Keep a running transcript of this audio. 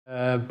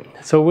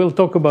So we'll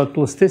talk about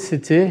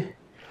plasticity,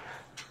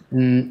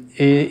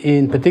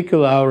 in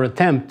particular our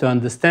attempt to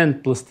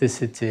understand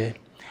plasticity.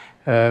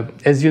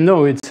 As you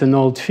know, it's an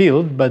old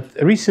field, but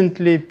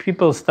recently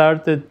people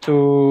started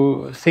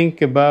to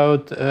think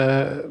about,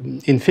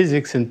 in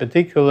physics in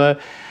particular,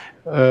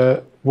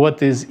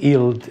 what is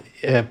yield,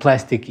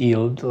 plastic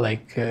yield,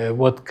 like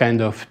what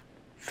kind of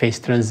phase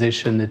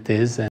transition it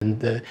is,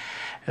 and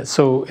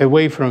so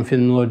away from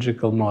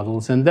phenomenological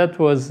models. And that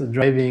was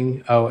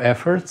driving our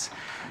efforts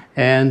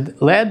and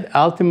led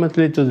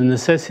ultimately to the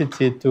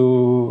necessity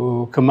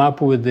to come up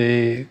with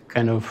a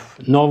kind of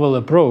novel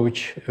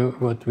approach,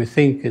 what we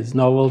think is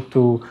novel,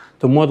 to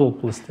model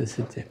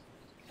plasticity.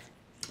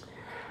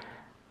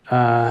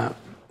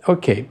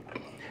 Okay.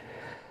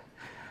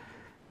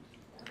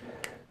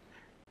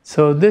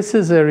 So this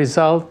is a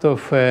result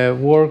of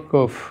work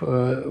of,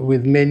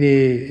 with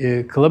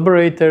many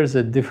collaborators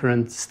at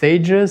different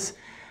stages.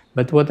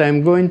 But what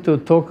I'm going to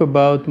talk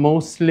about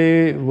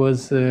mostly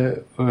was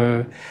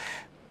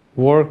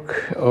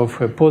work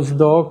of a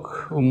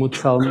postdoc, Umut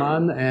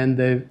Salman, and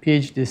a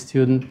PhD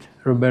student,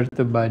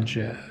 Roberto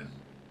Baggia.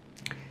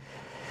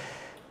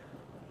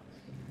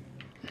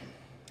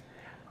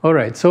 All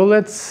right, so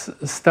let's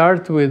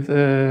start with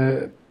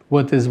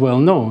what is well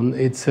known.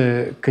 It's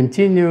a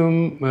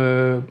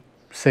continuum,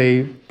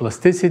 say,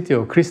 plasticity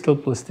or crystal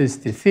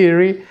plasticity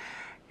theory.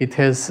 It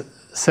has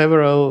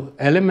several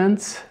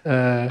elements.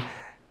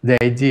 The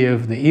idea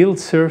of the yield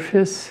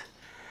surface,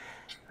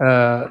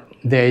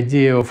 the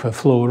idea of a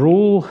flow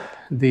rule,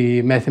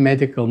 the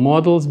mathematical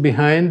models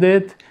behind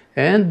it,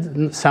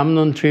 and some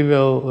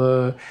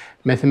non-trivial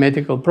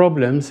mathematical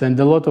problems, and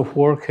a lot of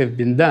work have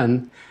been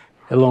done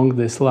along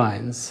these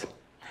lines.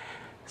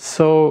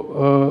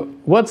 So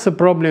what's the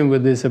problem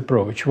with this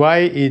approach?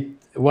 Why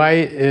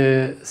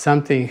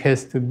something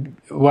has to,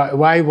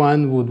 why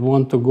one would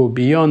want to go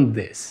beyond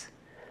this?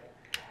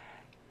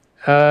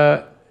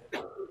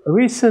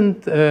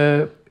 Recent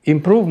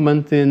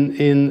improvement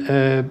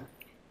in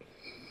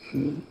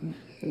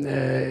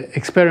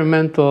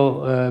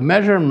experimental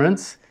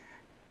measurements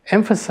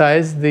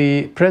emphasize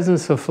the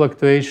presence of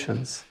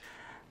fluctuations.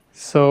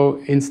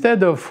 So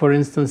instead of, for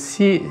instance,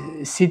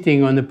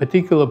 sitting on a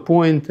particular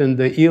point in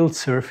the yield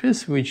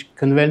surface, which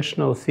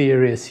conventional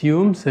theory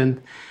assumes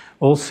and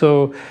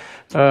also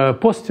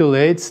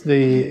postulates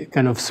the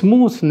kind of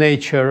smooth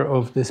nature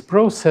of this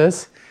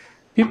process,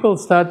 people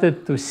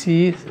started to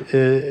see,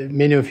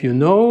 many of you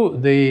know,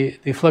 the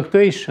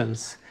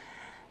fluctuations.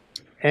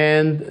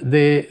 And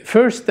the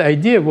first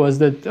idea was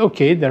that,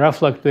 okay, there are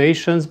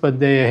fluctuations, but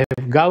they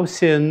have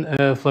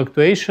Gaussian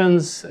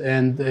fluctuations,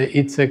 and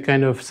it's a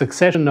kind of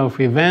succession of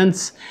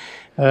events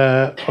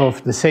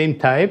of the same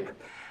type.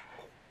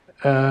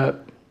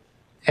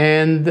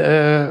 And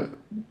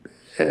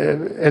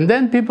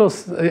then people,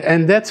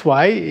 and that's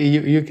why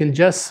you can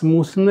just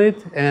smoothen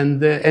it and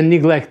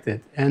neglect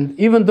it. And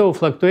even though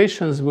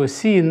fluctuations were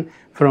seen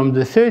from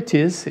the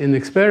 30s in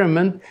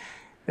experiment,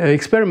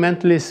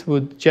 experimentalists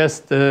would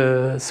just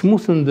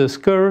smoothen those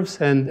curves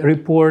and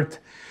report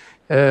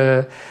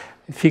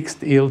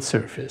fixed yield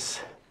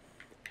surface.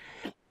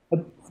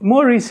 But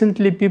more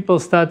recently, people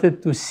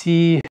started to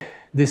see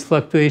these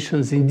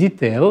fluctuations in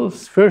detail.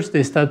 First,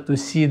 they start to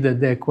see that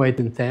they're quite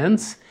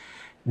intense.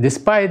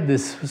 Despite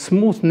this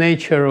smooth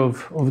nature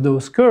of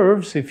those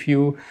curves, if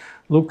you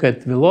look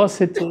at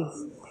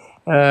velocities,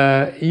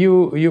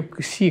 you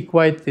see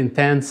quite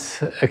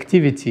intense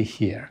activity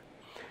here.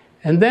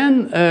 And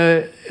then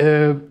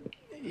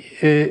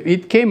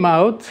it came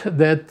out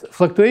that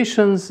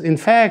fluctuations, in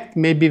fact,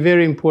 may be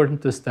very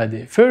important to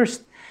study.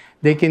 First,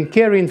 they can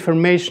carry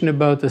information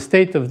about the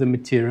state of the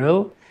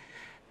material.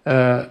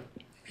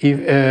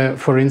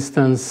 For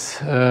instance,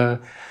 the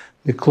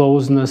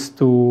closeness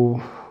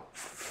to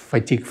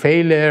fatigue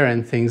failure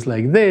and things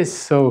like this.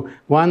 So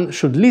one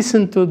should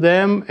listen to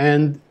them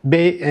and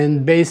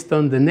based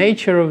on the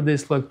nature of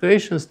these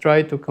fluctuations,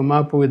 try to come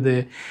up with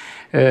the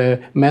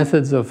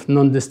methods of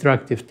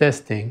non-destructive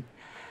testing.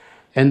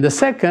 And the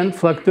second,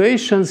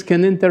 fluctuations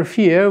can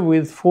interfere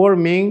with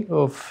forming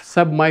of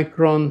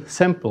submicron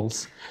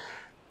samples.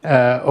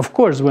 Of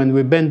course, when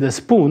we bend a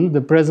spoon,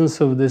 the presence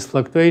of these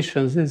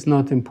fluctuations is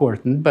not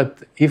important.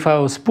 But if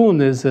our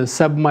spoon is a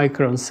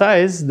submicron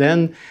size,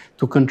 then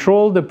to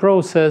control the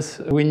process,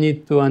 we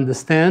need to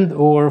understand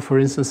or, for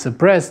instance,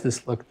 suppress these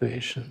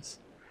fluctuations.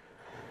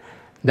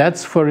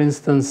 That's, for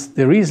instance,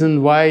 the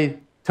reason why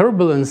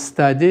turbulence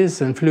studies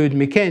and fluid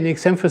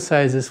mechanics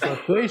emphasizes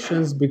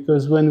fluctuations,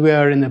 because when we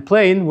are in a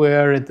plane, we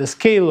are at the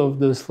scale of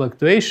those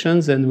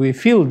fluctuations and we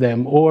feel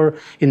them, or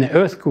in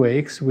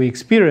earthquakes, we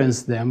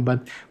experience them,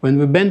 but when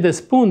we bend a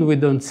spoon, we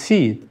don't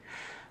see it.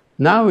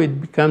 Now it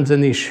becomes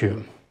an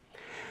issue.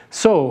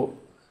 So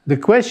the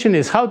question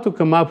is how to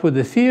come up with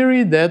a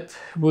theory that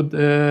would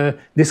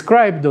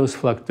describe those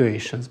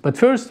fluctuations. But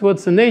first,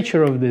 what's the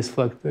nature of these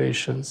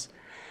fluctuations?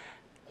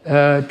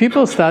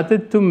 People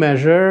started to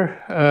measure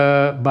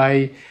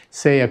by,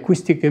 say,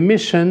 acoustic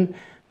emission,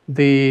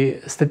 the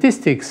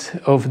statistics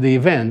of the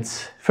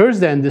events, first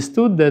they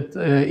understood that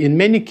in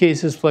many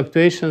cases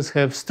fluctuations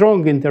have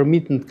strong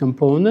intermittent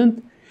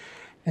component,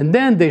 and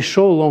then they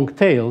show long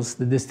tails,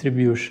 the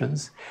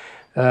distributions.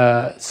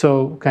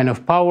 So kind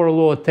of power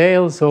law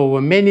tails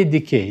over many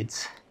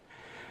decades.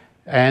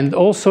 And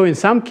also in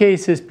some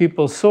cases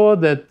people saw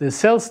that the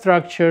cell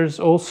structures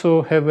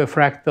also have a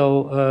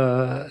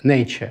fractal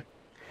nature.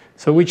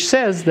 So which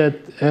says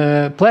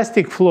that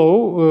plastic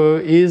flow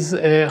is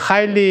a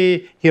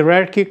highly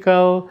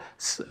hierarchical,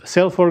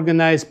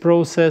 self-organized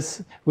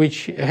process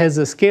which has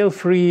a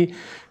scale-free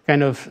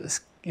kind of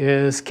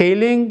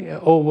scaling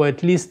over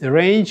at least the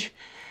range.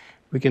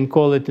 We can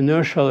call it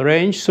inertial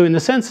range. So in a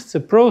sense, it's a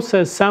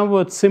process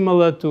somewhat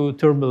similar to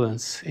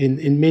turbulence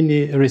in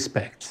many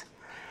respects.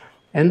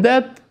 And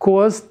that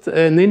caused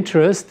an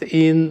interest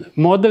in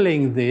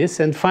modeling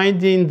this and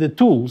finding the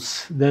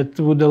tools that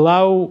would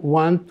allow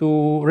one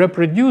to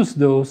reproduce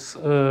those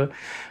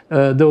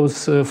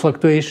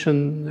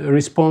fluctuation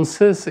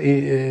responses,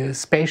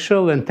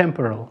 spatial and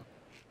temporal.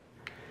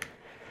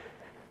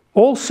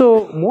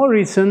 Also, more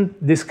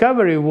recent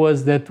discovery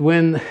was that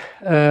when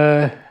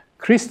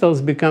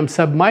crystals become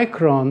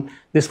submicron,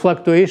 these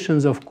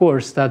fluctuations, of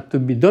course, start to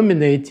be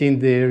dominating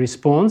the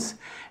response.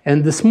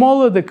 And the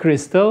smaller the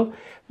crystal,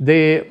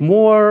 the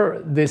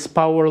more this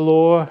power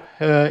law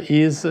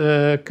is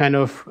kind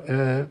of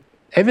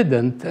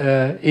evident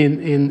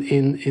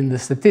in the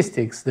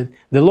statistics. That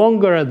the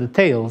longer are the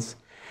tails.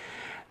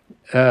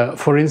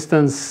 For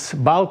instance,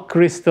 bulk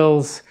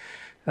crystals,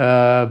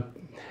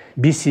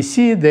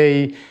 BCC,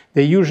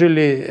 they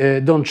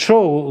usually don't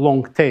show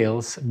long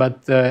tails,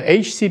 but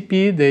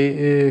HCP,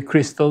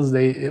 crystals,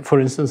 for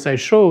instance, I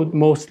showed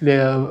mostly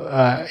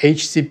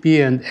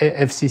HCP and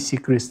FCC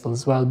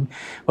crystals, while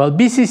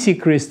BCC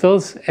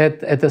crystals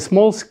at a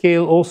small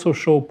scale also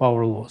show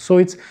power law. So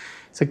it's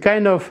a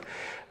kind of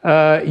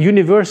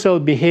universal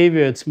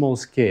behavior at small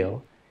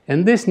scale,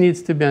 and this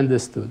needs to be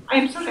understood.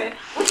 I'm sorry,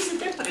 what is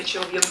the temperature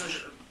of your measure?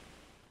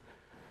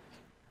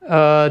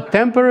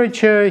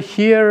 Temperature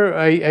here,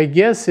 I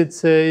guess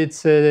it's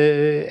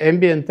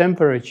ambient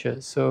temperature.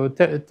 So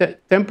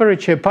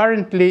temperature,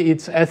 apparently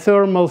it's a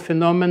thermal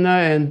phenomena,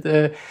 and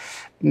the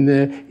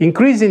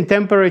increase in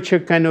temperature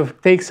kind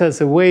of takes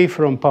us away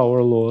from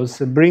power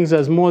laws. It brings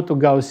us more to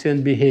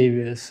Gaussian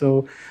behavior.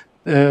 So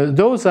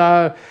those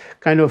are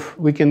kind of,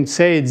 we can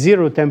say it's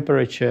zero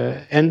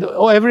temperature. And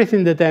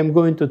everything that I'm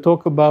going to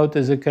talk about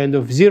is a kind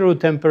of zero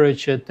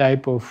temperature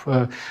type of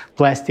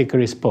plastic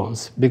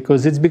response,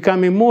 because it's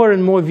becoming more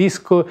and more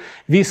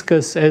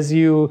viscous as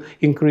you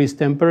increase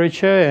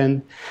temperature,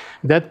 and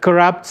that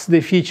corrupts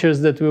the features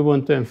that we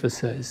want to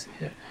emphasize.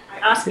 Yeah.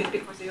 I ask it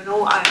because, you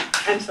know,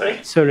 I'm sorry.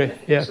 Sorry,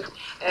 yeah.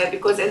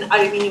 Because in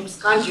aluminum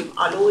scandium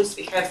alloys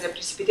we have the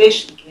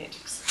precipitation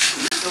kinetics.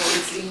 So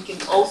it's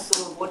linking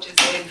also what is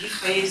a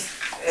D-phase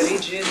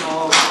region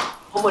or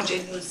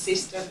homogeneous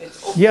system.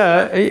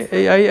 Yeah,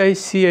 I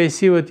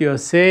see what you are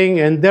saying,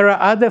 and there are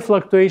other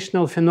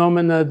fluctuational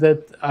phenomena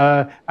that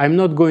I'm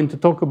not going to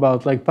talk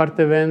about, like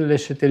Parthèven-Le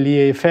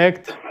Chatelier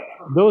effect.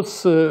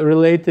 Those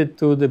related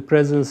to the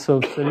presence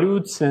of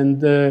solutes, and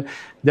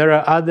there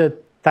are other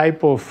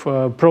type of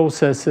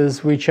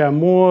processes which are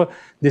more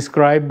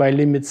described by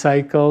limit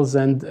cycles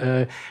and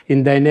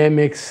in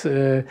dynamics.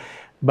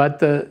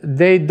 But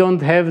they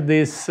don't have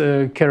this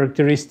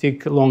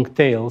characteristic long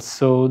tails.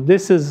 So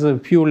this is a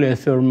purely a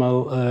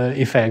thermal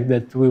effect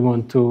that we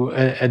want to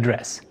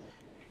address.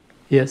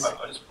 Yes? I'm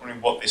just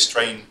wondering what this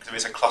strain, because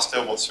it's a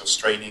cluster, what's your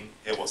straining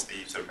here? What's the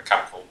sort of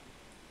mechanical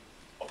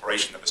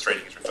operation that the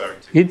straining is referring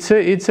to?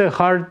 It's a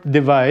hard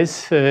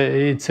device.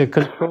 It's a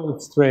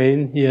controlled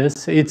strain,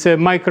 yes. It's a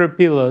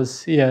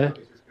micropillars, yeah.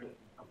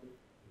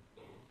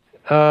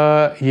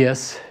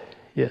 Yes.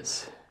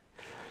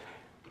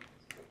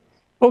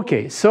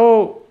 Okay,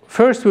 so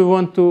first we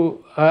want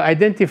to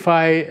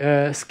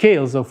identify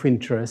scales of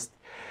interest.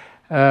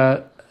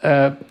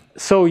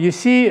 So you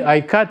see,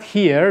 I cut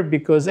here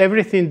because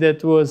everything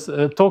that was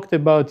talked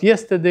about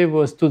yesterday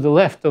was to the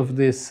left of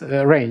this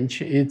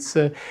range. It's,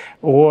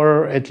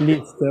 or at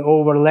least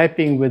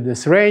overlapping with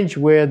this range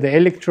where the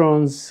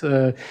electrons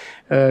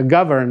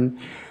govern.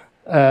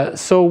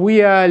 So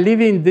we are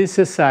leaving this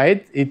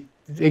aside.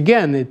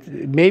 Again, it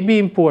may be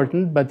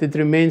important, but it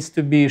remains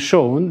to be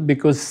shown,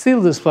 because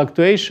still these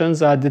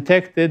fluctuations are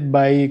detected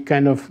by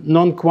kind of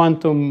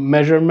non-quantum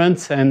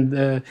measurements,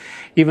 and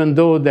even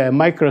though they're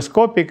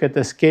microscopic at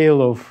a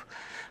scale of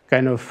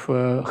kind of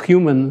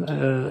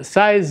human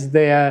size,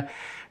 they are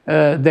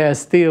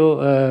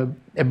still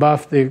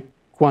above the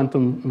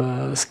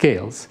quantum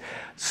scales.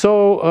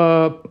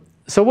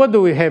 So what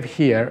do we have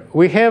here?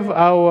 We have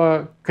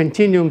our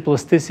continuum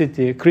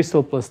plasticity,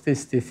 crystal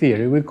plasticity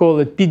theory. We call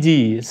it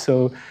PDE.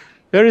 So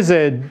there is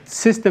a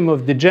system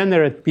of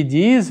degenerate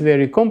PDEs,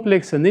 very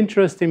complex and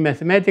interesting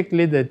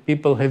mathematically, that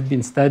people have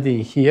been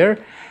studying here.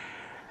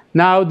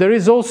 Now, there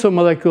is also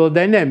molecular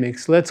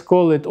dynamics. Let's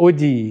call it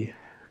ODE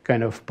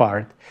kind of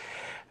part.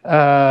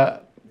 The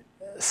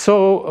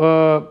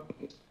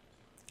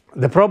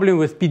problem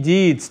with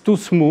PDE, it's too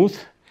smooth.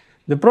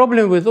 The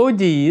problem with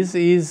ODEs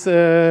is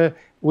to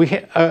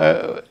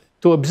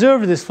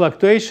observe these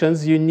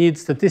fluctuations, you need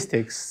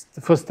statistics.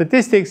 For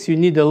statistics, you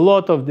need a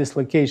lot of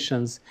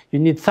dislocations. You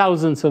need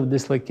thousands of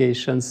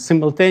dislocations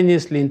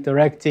simultaneously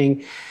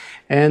interacting.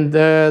 And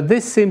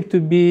this seemed to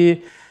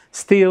be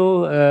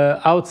still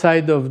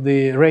outside of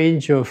the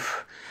range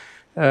of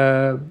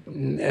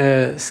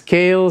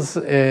scales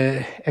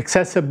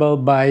accessible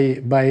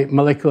by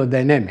molecular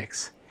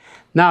dynamics.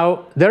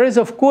 Now, there is,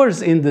 of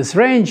course, in this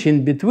range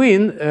in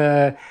between,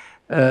 there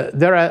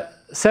are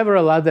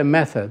several other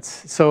methods.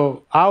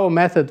 So our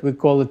method, we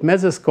call it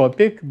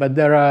mesoscopic, but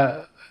there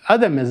are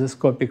other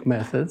mesoscopic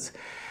methods.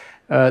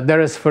 There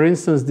is, for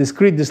instance,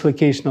 discrete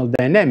dislocational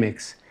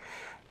dynamics.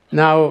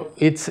 Now,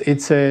 it's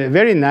a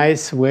very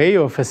nice way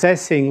of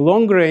assessing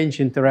long-range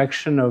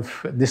interaction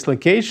of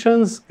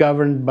dislocations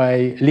governed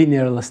by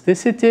linear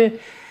elasticity.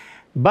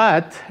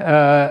 But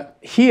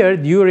here,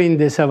 during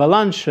these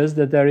avalanches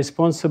that are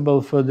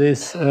responsible for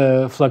these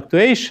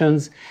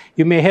fluctuations,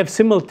 you may have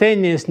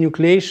simultaneous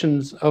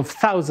nucleations of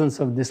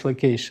thousands of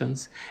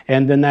dislocations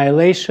and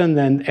annihilation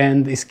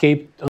and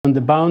escape on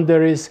the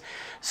boundaries.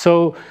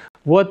 So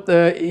what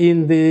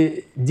in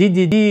the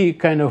DDD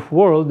kind of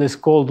world is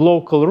called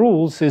local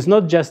rules is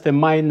not just a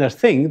minor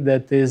thing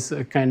that is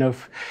kind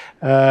of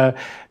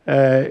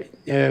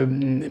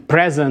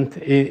present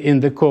in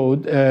the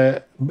code.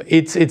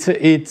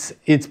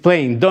 It's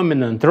playing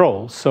dominant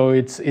role. So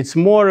it's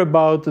more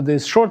about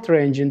this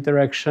short-range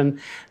interaction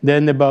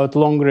than about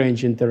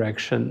long-range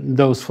interaction,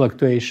 those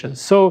fluctuations.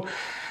 So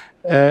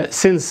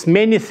since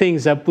many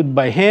things are put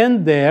by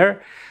hand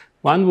there,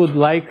 one would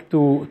like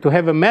to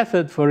have a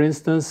method, for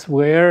instance,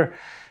 where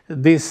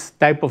this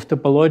type of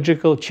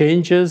topological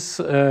changes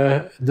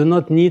do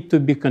not need to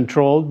be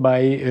controlled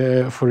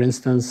by, for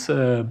instance,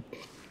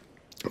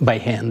 by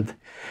hand.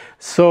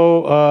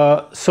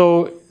 So,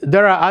 so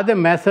there are other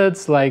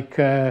methods like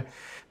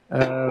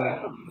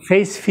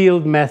phase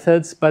field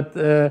methods, but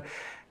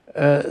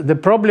the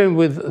problem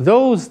with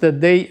those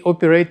that they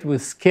operate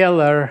with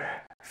scalar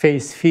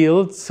phase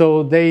fields,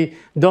 so they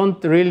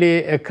don't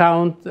really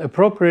account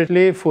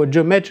appropriately for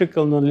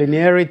geometrical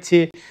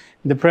nonlinearity,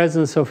 the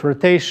presence of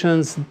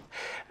rotations,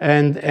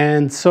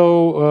 and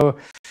so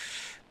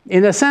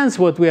in a sense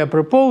what we are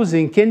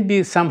proposing can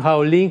be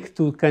somehow linked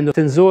to kind of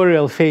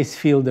tensorial phase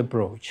field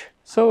approach.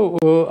 So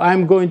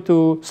I'm going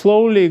to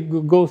slowly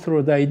go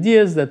through the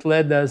ideas that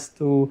led us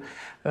to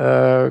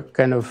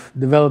kind of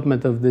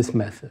development of this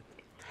method.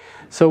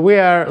 So we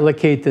are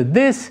located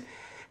this.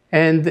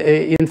 And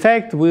in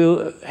fact,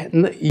 we'll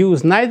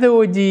use neither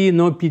ODE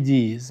nor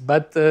PDEs,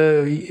 but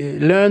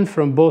learn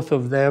from both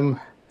of them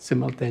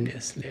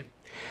simultaneously.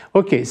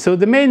 Okay, so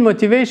the main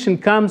motivation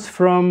comes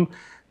from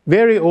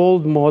very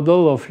old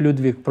model of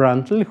Ludwig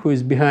Prandtl, who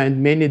is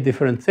behind many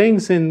different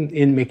things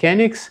in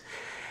mechanics.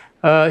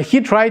 He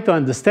tried to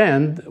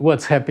understand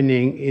what's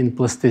happening in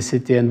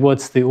plasticity and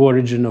what's the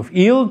origin of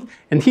yield,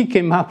 and he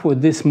came up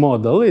with this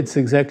model. It's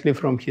exactly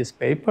from his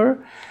paper.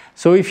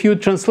 So if you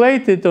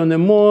translate it on a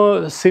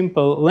more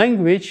simple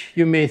language,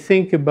 you may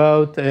think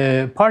about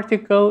a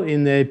particle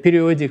in a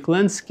periodic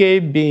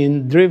landscape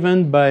being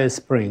driven by a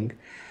spring.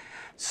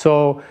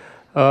 So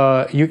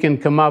you can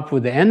come up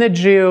with the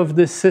energy of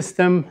this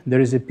system. There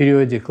is a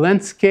periodic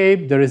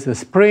landscape, there is a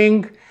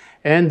spring,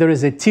 and there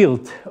is a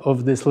tilt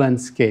of this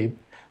landscape.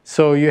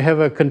 So you have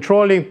a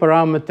controlling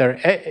parameter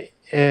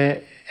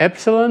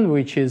epsilon,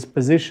 which is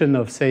position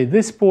of, say,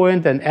 this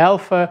point, and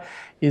alpha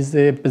is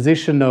the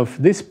position of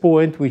this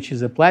point, which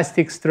is a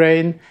plastic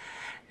strain,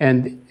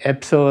 and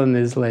epsilon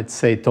is, let's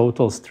say,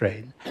 total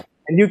strain.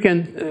 And you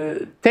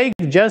can take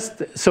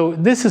just, so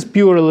this is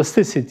pure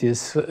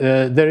elasticities.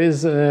 There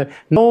is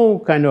no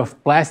kind of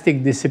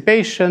plastic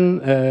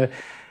dissipation,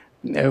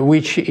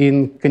 which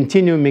in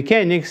continuum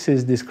mechanics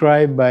is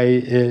described by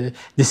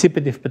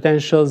dissipative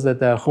potentials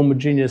that are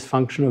homogeneous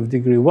function of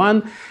degree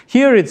 1.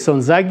 Here it's on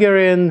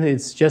Zagarian,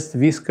 it's just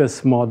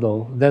viscous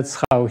model.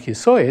 That's how he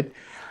saw it.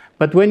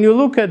 But when you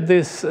look at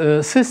this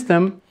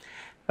system,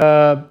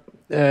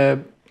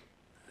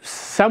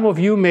 some of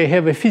you may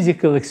have a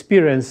physical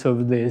experience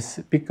of this,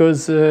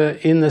 because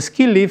in the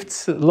ski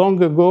lifts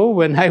long ago,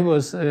 when I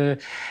was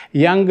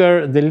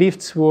younger, the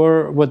lifts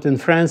were what in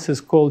France is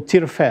called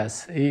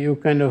tire-fesse. You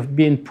kind of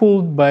being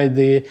pulled by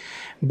the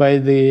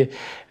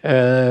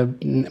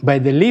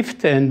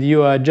lift, and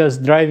you are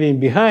just driving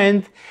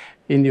behind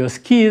in your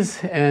skis,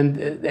 and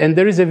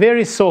there is a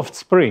very soft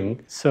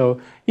spring.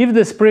 So if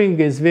the spring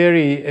is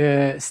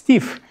very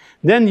stiff,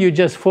 then you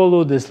just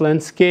follow this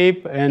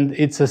landscape, and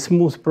it's a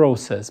smooth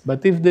process.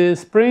 But if the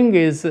spring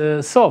is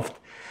soft,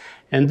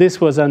 and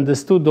this was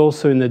understood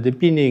also in the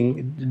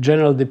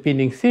general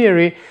depinning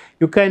theory,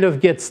 you kind of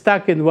get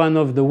stuck in one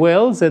of the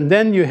wells, and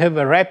then you have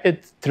a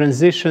rapid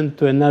transition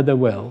to another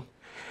well.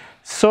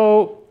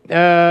 So,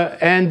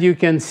 and you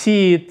can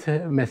see it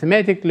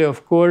mathematically,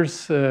 of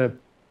course,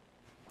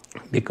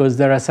 because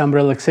there are some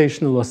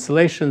relaxational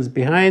oscillations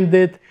behind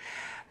it.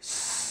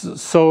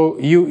 So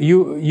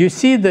you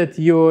see that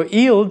your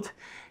yield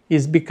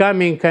is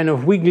becoming kind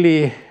of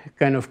wiggly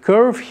kind of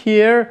curve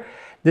here,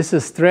 This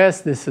is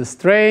stress, this is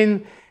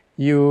strain.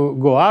 You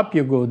go up,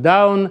 you go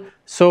down.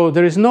 So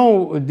there is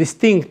no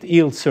distinct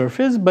yield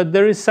surface, but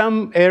there is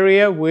some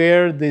area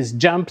where these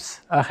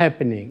jumps are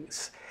happening.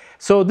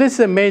 So this is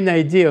the main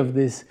idea of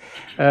this,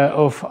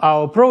 of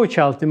our approach.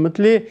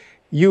 Ultimately,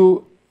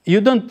 you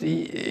don't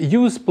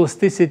use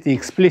plasticity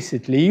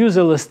explicitly. You use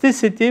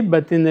elasticity,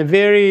 but in a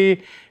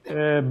very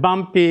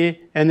bumpy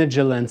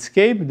energy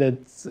landscape that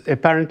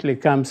apparently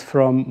comes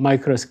from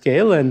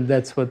microscale, and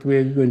that's what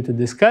we're going to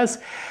discuss.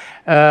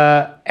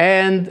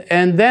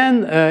 And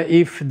then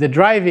if the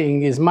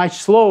driving is much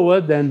slower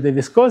than the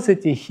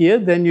viscosity here,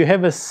 then you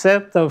have a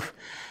set of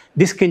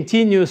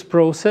discontinuous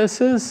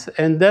processes,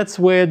 and that's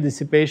where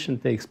dissipation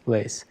takes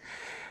place.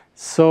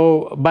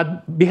 So,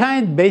 but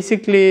behind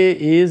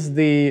basically is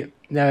the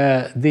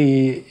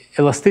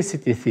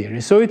elasticity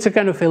theory. So it's a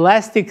kind of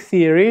elastic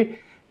theory.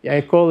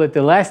 I call it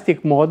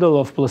elastic model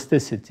of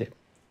plasticity.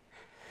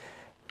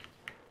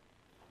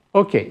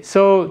 Okay,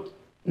 so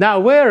now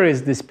where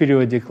is this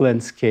periodic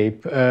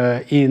landscape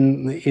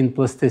in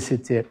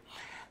plasticity?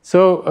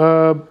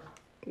 So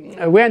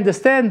we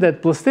understand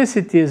that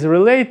plasticity is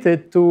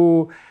related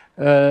to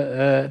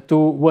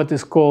what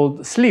is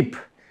called slip.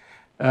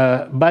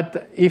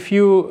 But if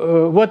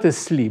you, what is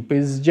slip?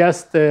 It's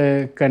just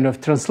a kind of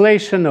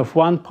translation of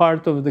one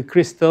part of the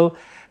crystal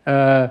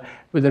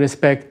with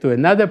respect to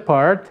another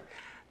part.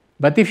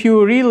 But if you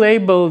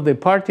relabel the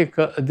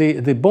particle,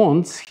 the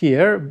bonds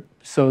here,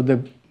 so the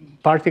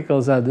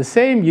particles are the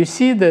same, you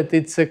see that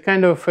it's a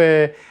kind of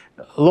a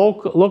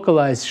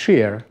localized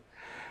shear.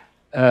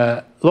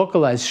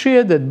 Localized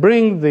shear that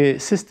brings the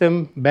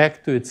system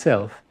back to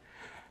itself.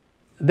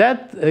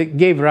 That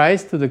gave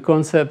rise to the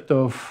concept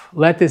of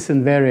lattice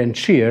invariant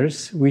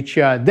shears, which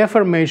are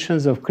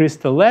deformations of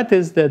crystal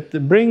lattice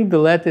that bring the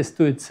lattice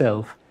to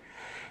itself.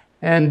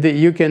 And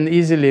you can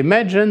easily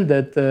imagine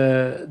that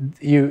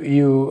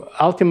you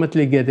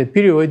ultimately get a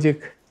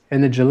periodic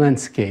energy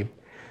landscape.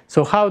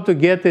 So how to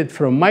get it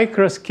from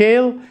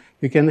microscale?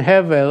 You can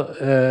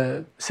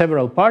have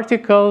several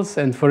particles,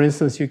 and for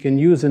instance, you can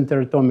use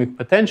interatomic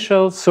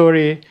potential.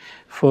 Sorry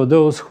for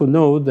those who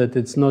know that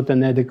it's not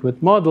an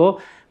adequate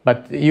model,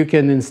 but you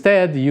can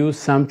instead use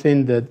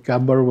something that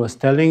Gabor was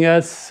telling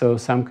us, so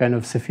some kind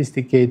of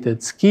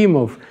sophisticated scheme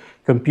of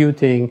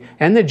computing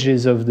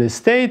energies of the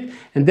state.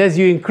 And as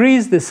you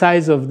increase the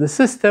size of the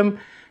system,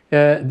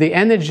 the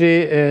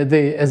energy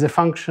as a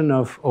function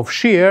of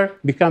shear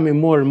becoming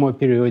more and more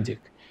periodic.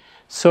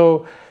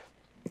 So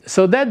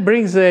that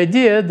brings the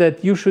idea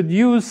that you should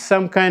use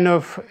some kind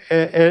of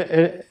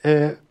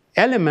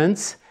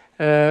elements,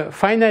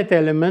 finite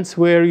elements,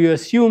 where you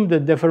assume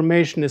that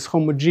deformation is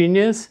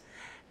homogeneous,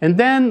 and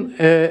then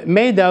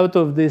made out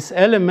of these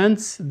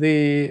elements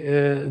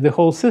the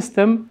whole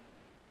system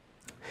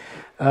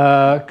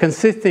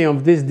consisting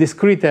of these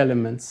discrete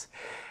elements.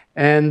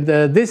 And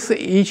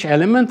each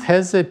element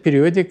has a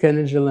periodic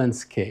energy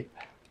landscape.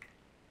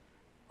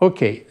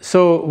 Okay,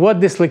 so what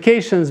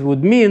dislocations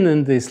would mean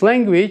in this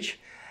language?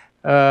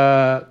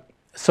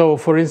 So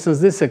for instance,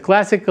 this is a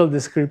classical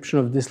description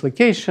of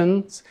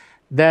dislocations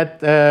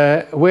that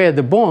where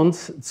the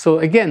bonds, so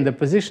again, the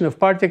position of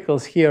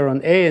particles here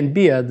on A and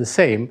B are the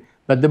same,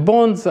 but the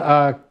bonds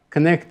are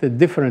connected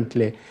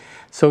differently.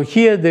 So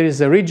here there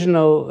is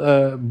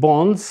original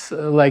bonds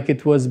like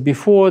it was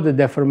before the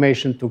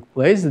deformation took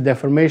place, the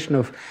deformation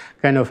of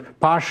kind of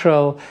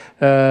partial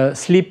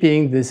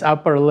slipping this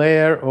upper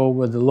layer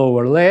over the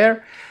lower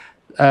layer.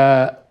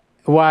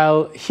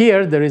 While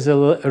here there is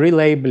a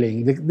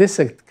relabeling. This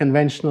is a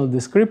conventional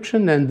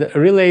description, and the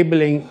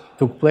relabeling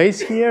took place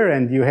here,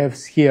 and you have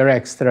here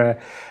extra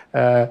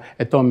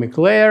atomic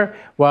layer,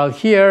 while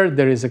here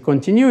there is a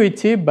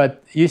continuity,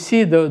 but you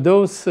see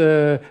those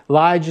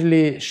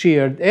largely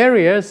sheared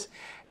areas,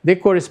 they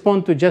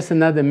correspond to just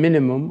another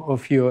minimum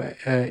of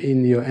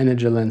in your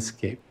energy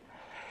landscape.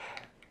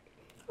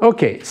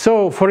 Okay,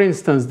 so for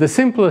instance, the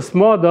simplest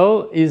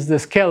model is the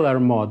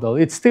scalar model.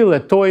 It's still a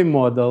toy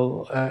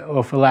model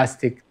of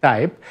elastic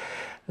type.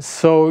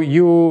 So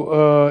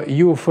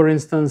you for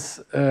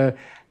instance,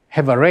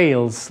 have a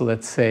rails,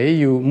 let's say,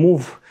 you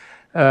move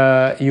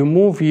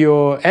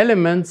your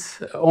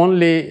elements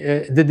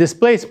only, the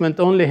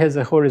displacement only has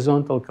a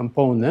horizontal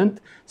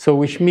component, so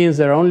which means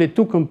there are only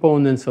two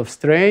components of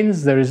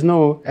strains. There is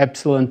no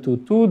epsilon 2,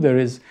 2, there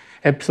is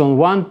epsilon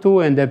 1, 2,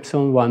 and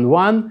epsilon 1,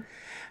 1.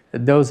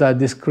 Those are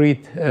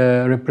discrete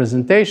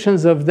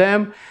representations of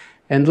them.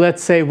 And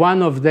let's say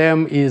one of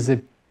them is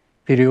a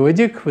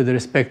periodic with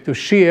respect to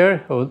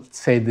shear, or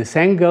say this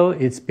angle,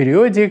 it's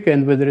periodic,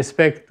 and with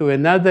respect to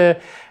another,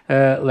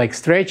 like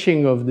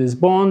stretching of this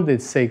bond,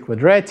 it's say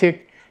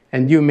quadratic,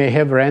 and you may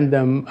have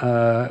random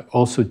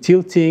also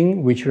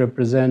tilting, which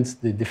represents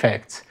the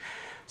defects.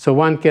 So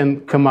one can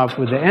come up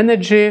with the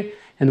energy,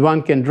 and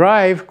one can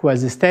drive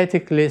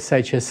quasi-statically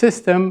such a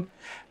system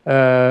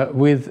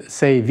with,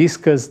 say,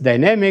 viscous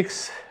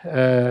dynamics,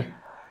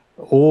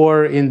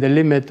 or in the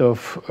limit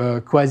of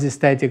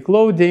quasi-static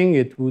loading,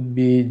 it would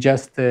be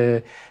just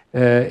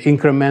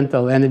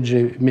incremental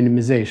energy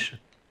minimization.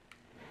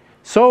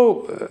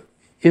 So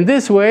in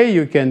this way,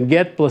 you can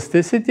get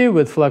plasticity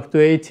with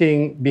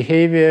fluctuating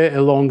behavior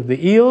along the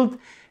yield,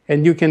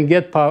 and you can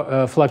get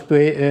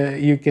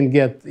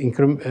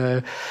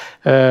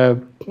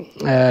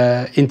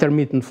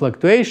intermittent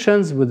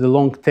fluctuations with the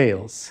long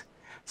tails.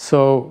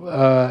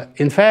 So,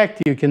 in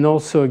fact, you can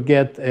also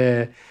get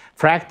a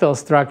fractal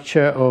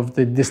structure of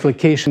the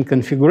dislocation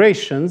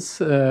configurations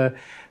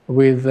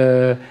with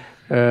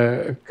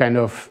kind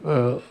of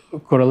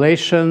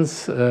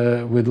correlations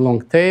with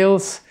long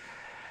tails.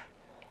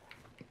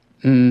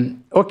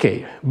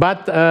 Okay,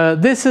 but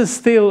this is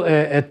still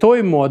a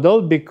toy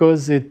model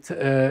because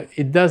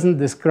it doesn't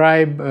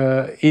describe,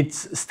 it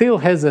still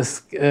has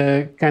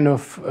a kind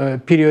of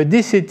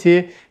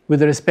periodicity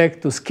with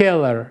respect to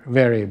scalar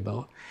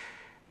variable.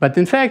 But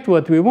in fact,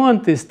 what we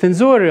want is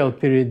tensorial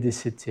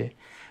periodicity.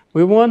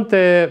 We want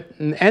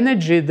an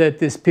energy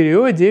that is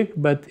periodic,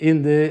 but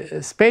in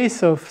the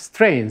space of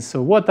strains.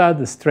 So what are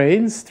the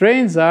strains?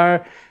 Strains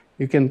are,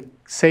 you can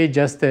say,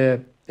 just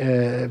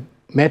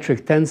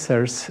metric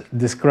tensors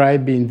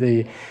describing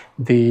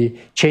the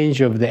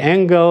change of the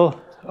angle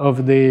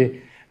of the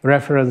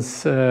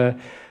reference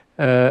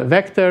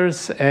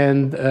vectors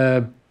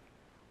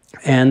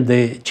and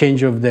the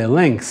change of their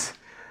lengths.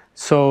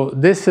 So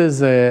this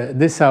is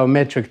our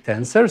metric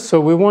tensor.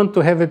 So we want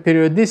to have a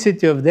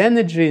periodicity of the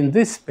energy in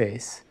this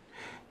space,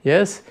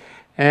 yes?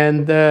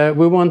 And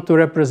we want to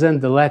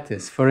represent the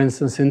lattice. For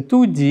instance, in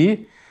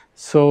 2D,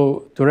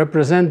 so to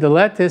represent the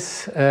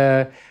lattice,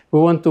 we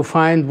want to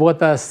find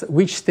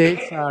which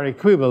states are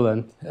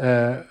equivalent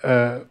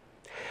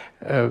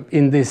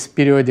in this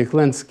periodic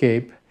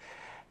landscape.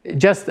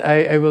 Just,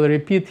 I will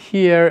repeat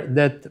here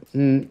that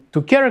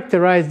to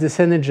characterize this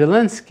energy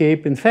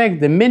landscape, in fact,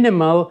 the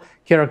minimal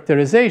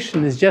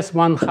characterization is just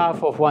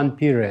 1/2 of one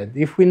period.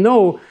 If we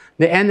know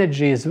the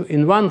energy is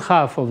in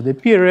 1/2 of the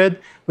period,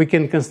 we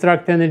can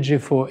construct energy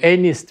for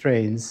any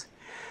strains.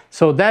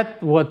 So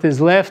that what is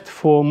left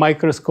for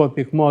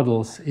microscopic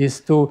models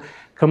is to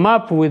come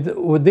up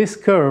with this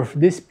curve,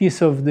 this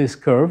piece of this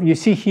curve. You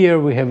see here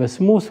we have a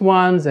smooth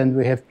ones and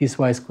we have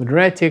piecewise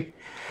quadratic,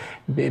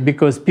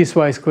 because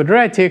piecewise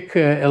quadratic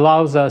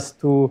allows us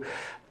to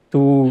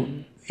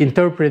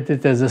interpret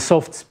it as a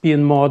soft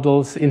spin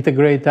models,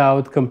 integrate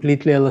out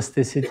completely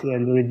elasticity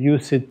and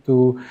reduce it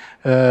to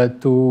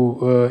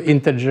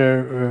integer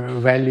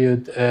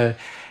valued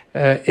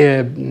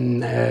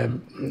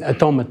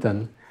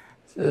automaton.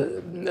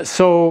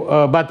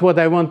 But what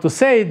I want to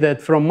say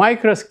that from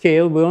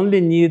microscale we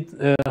only need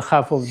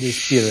half of this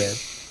period.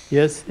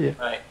 Yes. Yeah.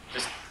 Right.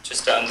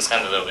 Just to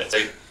understand a little bit. So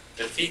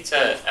the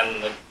theta and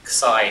the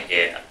psi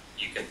here,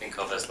 you can think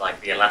of as like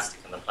the elastic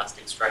and the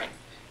plastic strain.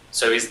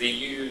 So is the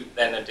U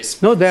then a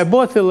displacement? No, they're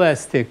both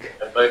elastic.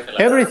 They're both elastic.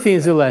 Everything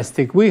is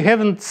elastic. We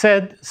haven't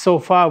said so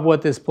far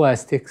what is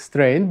plastic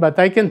strain, but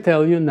I can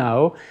tell you now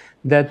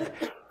that,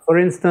 for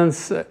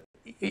instance,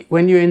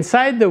 when you're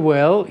inside the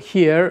well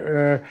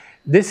here,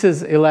 this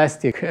is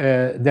elastic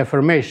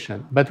deformation.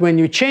 But when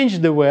you change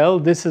the well,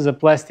 this is a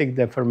plastic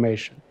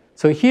deformation.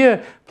 So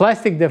here,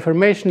 plastic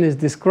deformation is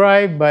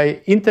described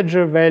by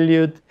integer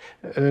valued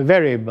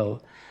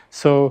variable.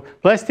 So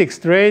plastic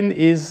strain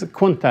is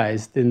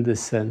quantized in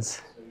this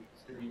sense.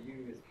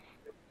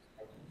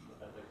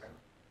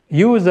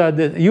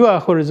 U are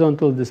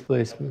horizontal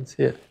displacements,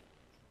 yeah.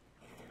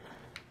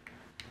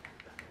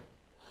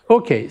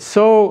 Okay,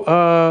 so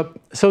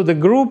the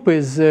group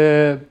is,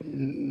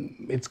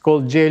 it's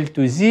called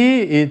JL2Z.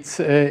 It's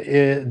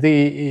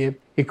the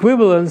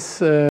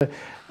equivalence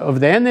of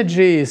the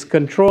energy is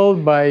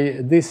controlled by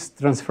this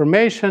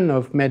transformation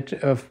of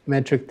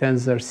metric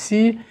tensor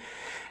C.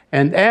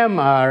 And M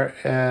are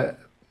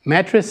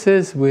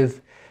matrices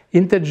with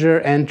integer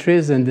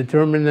entries and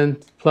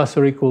determinant plus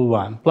or equal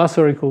 1. Plus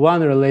or equal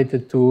 1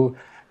 related to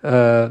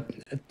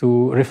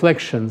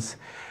reflections.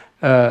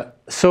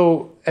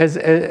 So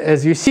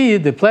as you see,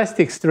 the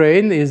plastic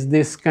strain is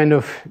this kind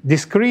of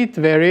discrete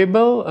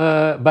variable,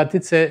 but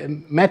it's a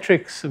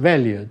matrix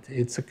valued.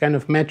 It's a kind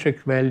of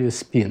metric value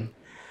spin.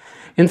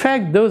 In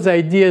fact, those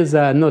ideas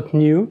are not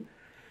new.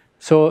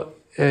 So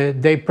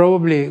they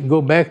probably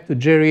go back to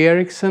Jerry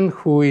Erickson,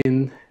 who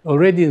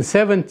already in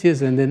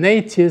 70s and in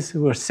 80s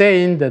were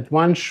saying that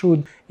one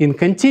should, in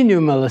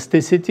continuum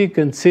elasticity,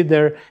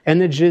 consider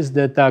energies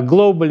that are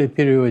globally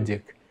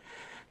periodic.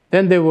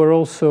 Then there were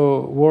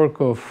also work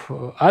of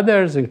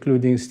others,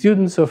 including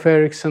students of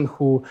Erickson,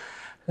 who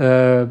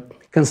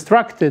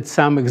constructed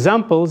some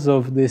examples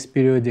of this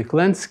periodic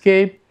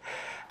landscape.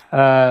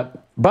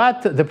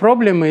 But the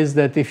problem is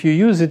that if you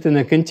use it in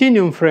a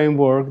continuum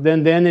framework,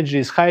 then the energy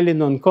is highly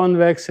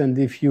non-convex. And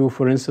if you,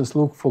 for instance,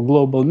 look for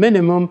global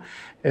minimum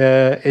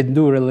and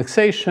do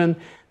relaxation,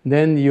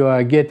 then you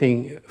are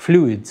getting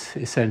fluids,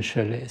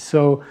 essentially.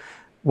 So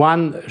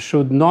one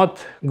should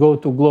not go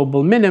to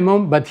global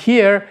minimum. But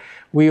here,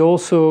 we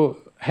also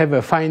have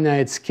a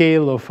finite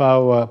scale of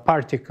our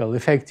particle,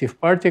 effective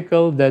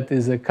particle, that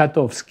is a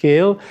cutoff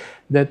scale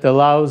that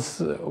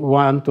allows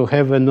one to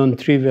have a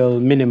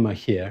non-trivial minima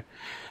here.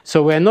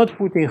 So we're not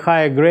putting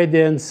higher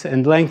gradients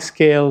and length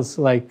scales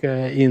like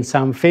in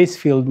some phase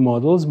field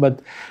models,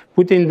 but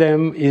putting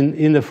them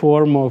in the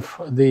form of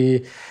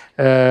the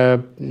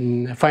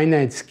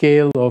finite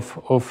scale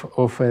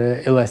of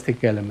an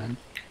elastic element.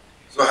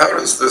 So how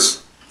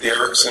does the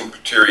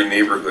Erickson-Pateri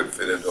neighborhood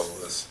fit into all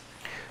this?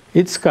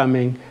 It's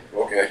coming.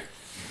 Okay.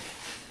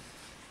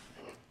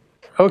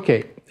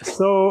 Okay,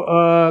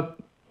 so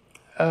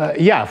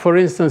yeah, for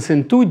instance,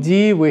 in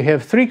 2D, we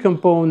have 3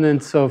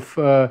 components of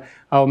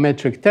our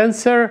metric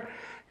tensor.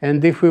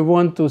 And if we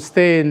want to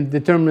stay in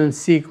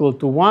determinants equal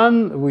to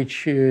 1,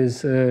 which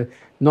is a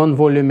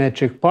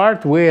non-volumetric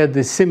part where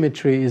the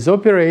symmetry is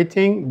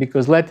operating,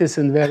 because lattice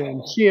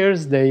invariant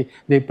shears,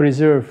 they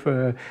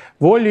preserve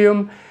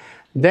volume,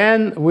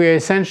 then we're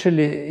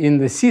essentially in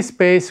the C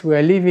space, we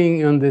are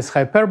living on this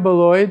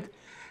hyperboloid,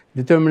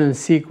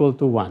 determinants equal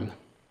to 1.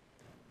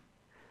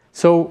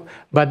 So,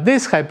 but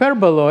this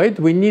hyperboloid,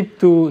 we need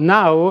to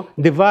now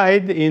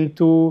divide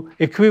into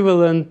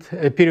equivalent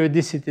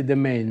periodicity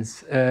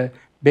domains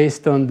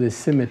based on this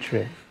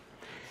symmetry.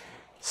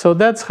 So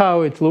that's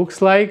how it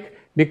looks like,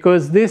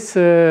 because this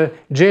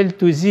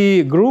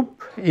GL2Z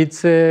group,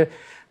 it's a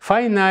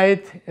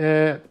finite,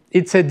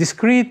 it's a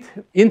discrete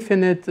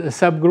infinite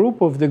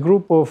subgroup of the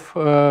group of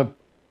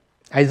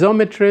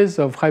isometries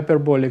of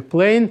hyperbolic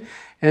plane,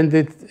 and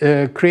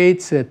it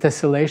creates a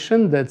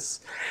tessellation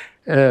that's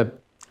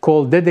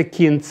called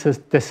Dedekind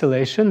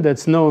tessellation,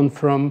 that's known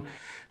from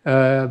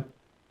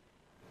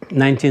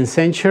 19th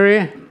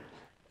century.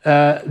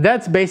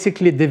 That's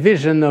basically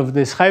division of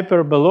this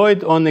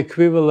hyperboloid on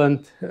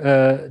equivalent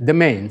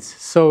domains.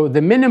 So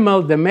the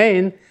minimal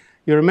domain,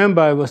 you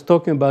remember I was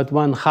talking about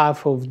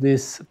 1/2 of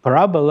this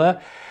parabola,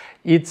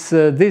 it's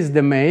this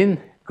domain,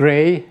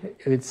 gray,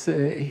 it's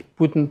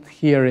put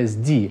here as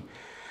D.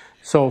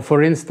 So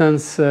for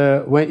instance,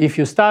 if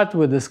you start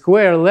with a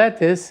square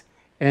lattice,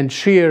 and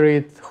shear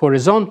it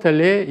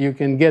horizontally, you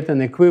can get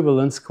an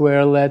equivalent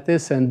square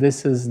lattice, and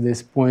this is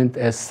this point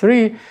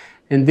S3.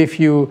 And if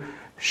you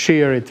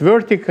shear it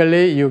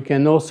vertically, you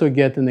can also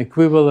get an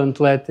equivalent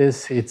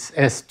lattice, it's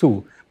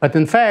S2. But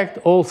in fact,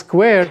 all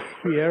squares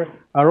here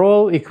are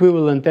all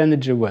equivalent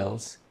energy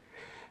wells.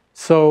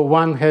 So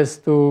one has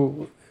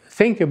to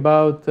think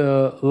about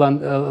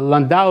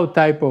Landau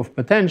type of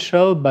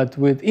potential, but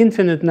with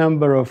infinite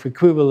number of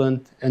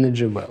equivalent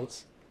energy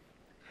wells.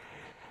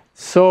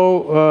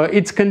 So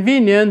it's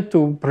convenient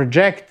to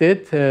project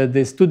it,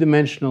 this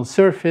 2-dimensional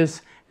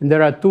surface. And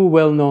there are 2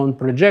 well-known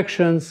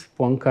projections,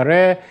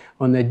 Poincaré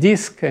on a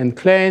disk and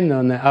Klein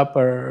on the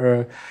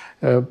upper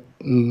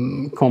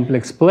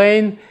complex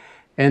plane.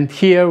 And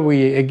here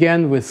we,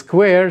 again, with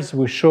squares,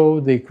 we show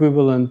the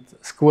equivalent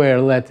square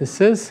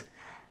lattices.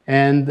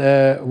 And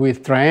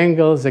with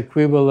triangles,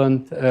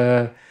 equivalent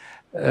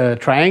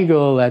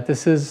triangular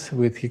lattices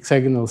with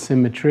hexagonal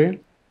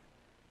symmetry.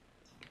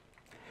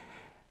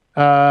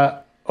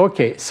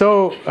 Okay,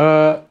 so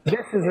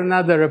this is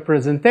another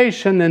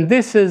representation, and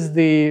this is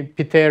the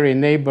Pateri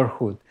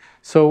neighborhood.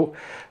 So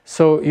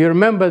you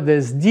remember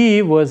this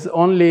D was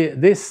only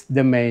this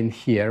domain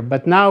here,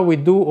 but now we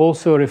do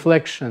also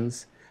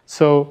reflections.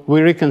 So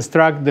we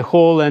reconstruct the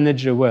whole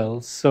energy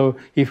wells. So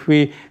if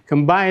we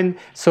combine,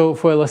 so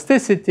for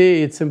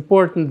elasticity, it's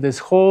important this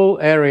whole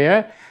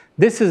area.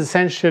 This is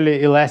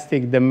essentially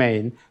elastic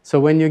domain. So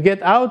when you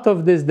get out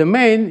of this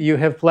domain, you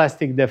have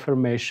plastic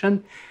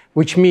deformation,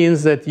 which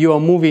means that you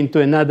are moving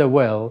to another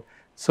well.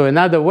 So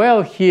another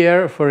well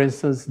here, for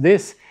instance,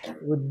 this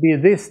would be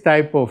this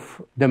type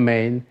of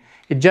domain.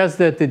 It's just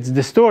that it's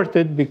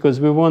distorted because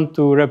we want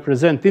to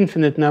represent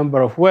infinite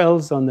number of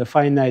wells on the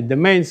finite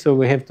domain, so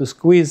we have to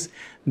squeeze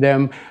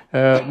them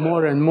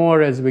more and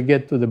more as we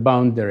get to the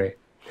boundary.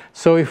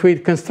 So if we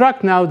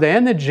construct now the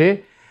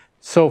energy,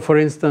 so for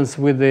instance,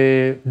 with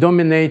the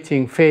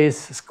dominating phase,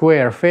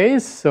 square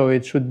phase, so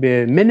it should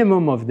be a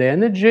minimum of the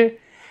energy.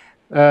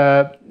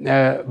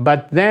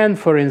 But then,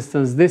 for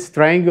instance, this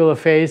triangular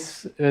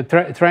phase,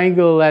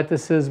 triangular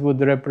lattices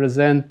would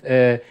represent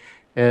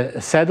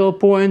saddle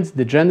points,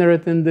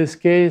 degenerate in this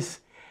case.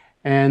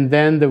 And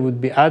then there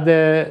would be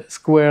other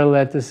square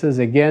lattices,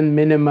 again,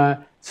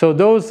 minima. So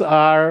those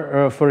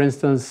are, for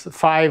instance,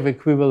 5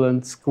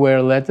 equivalent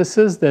square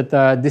lattices that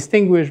are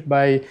distinguished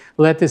by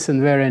lattice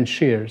invariant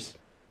shears.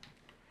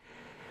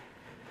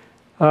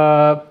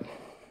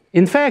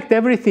 In fact,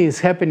 everything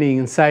is happening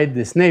inside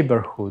this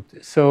neighborhood.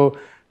 So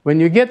when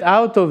you get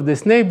out of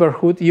this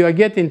neighborhood, you are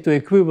getting to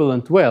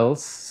equivalent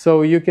wells.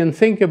 So you can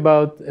think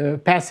about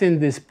passing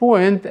this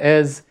point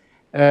as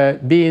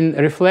being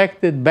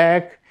reflected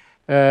back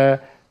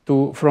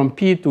from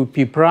P to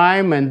P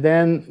prime, and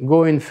then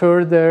going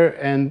further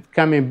and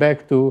coming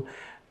back to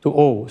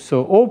O.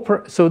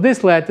 So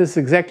this lattice is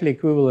exactly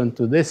equivalent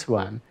to this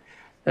one.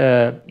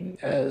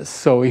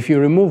 So if you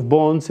remove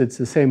bonds, it's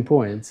the same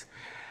points.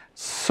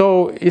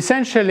 So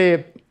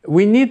essentially,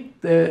 we need,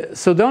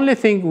 so the only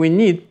thing we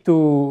need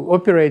to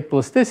operate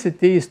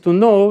plasticity is to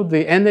know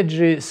the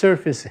energy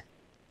surface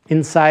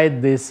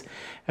inside this,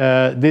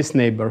 this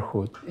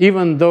neighborhood.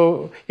 Even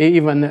though,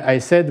 even I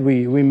said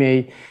we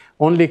may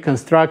only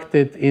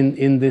constructed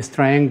in this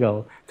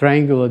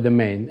triangular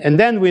domain. And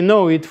then we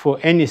know it for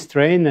any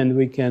strain, and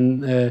we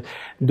can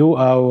do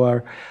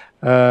our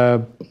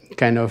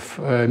kind of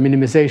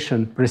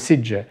minimization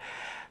procedure.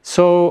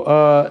 So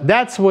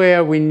that's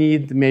where we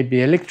need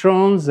maybe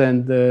electrons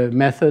and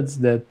methods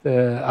that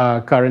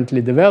are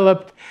currently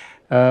developed.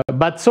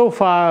 But so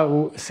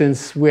far,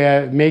 since we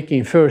are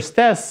making first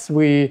tests,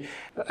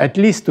 at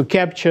least to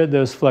capture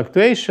those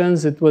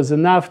fluctuations, it was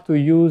enough to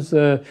use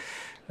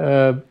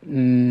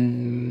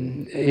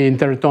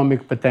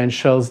interatomic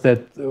potentials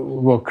that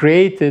were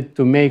created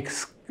to make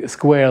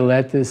square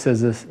lattice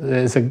as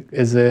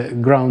a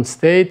ground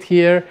state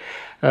here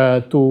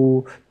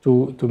to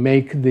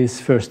make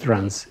these first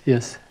runs.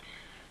 Yes?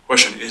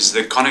 Question, is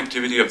the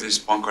connectivity of this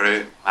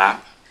Poincare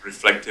map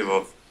reflective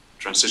of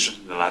transitions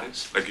in the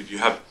lattice? Like if you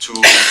have two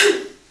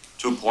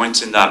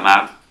points in that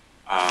map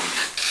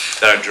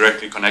that are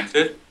directly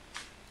connected,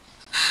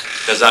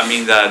 does that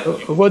mean that...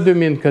 What do you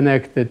mean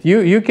connected?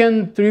 You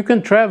can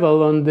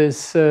travel on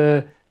this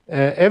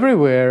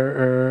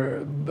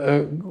everywhere.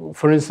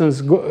 For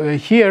instance,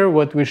 here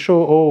what we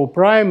show O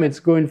prime, it's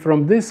going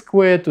from this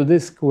square to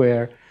this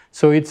square.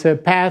 So it's a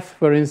path,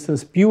 for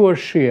instance, pure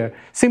shear,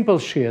 simple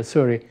shear,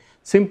 sorry.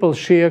 Simple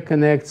shear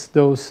connects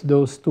those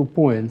 2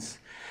 points.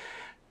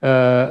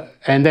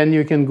 And then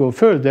you can go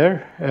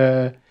further.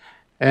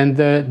 And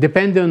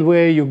depending on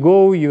where you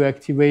go, you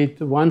activate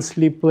one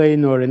slip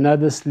plane or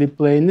another slip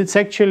plane. It's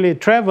actually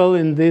travel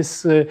in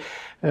this. We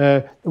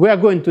are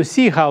going to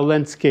see how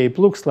landscape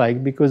looks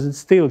like because it's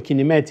still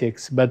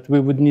kinematics, but we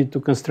would need to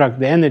construct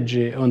the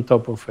energy on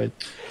top of it.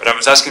 But I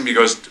was asking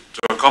because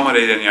to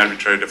accommodate any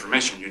arbitrary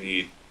deformation, you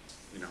need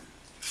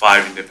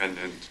 5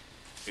 independent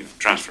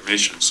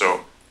transformations.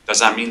 So does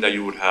that mean that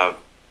you would have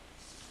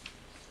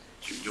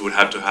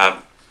to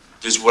have,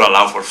 this would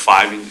allow for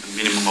a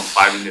minimum of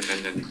 5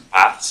 independent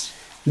paths?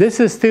 This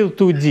is still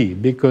 2D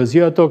because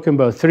you are talking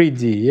about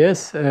 3D,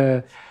 yes?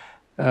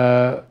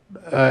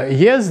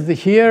 Yes,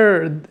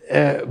 here,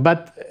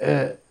 but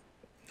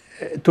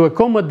to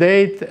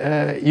accommodate,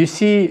 you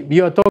see,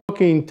 you are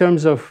talking in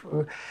terms of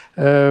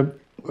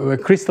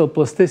crystal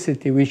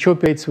plasticity, which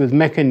operates with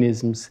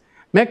mechanisms.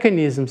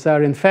 Mechanisms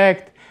are, in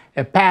fact,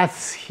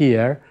 paths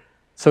here.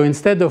 So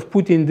instead of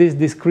putting these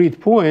discrete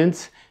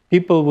points,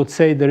 people would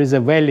say there is a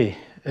valley.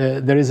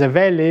 There is a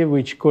valley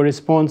which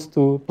corresponds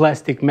to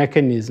plastic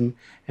mechanism.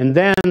 And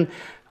then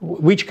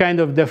which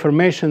kind of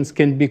deformations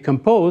can be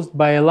composed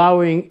by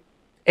allowing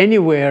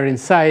anywhere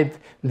inside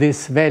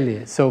this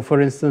valley. So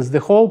for instance, the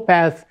whole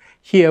path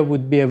here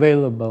would be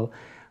available.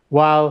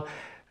 While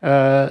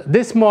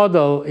this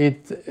model,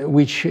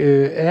 which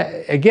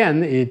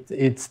again,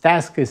 its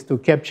task is to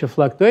capture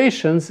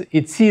fluctuations,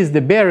 it sees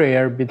the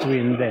barrier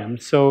between them.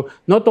 So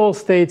not all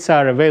states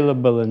are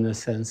available in a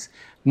sense.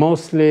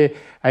 Mostly,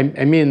 I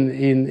mean,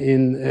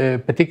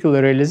 in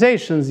particular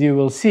realizations, you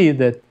will see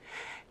that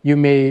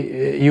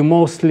you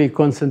mostly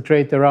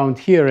concentrate around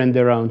here and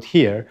around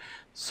here.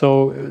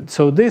 So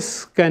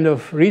this kind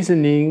of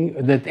reasoning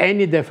that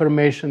any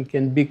deformation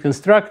can be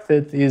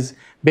constructed is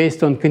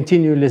based on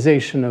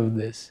continualization of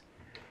this.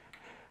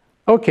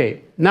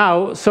 Okay,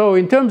 now, so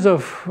in terms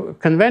of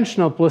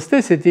conventional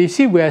plasticity, you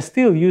see we are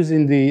still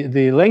using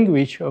the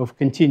language of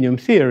continuum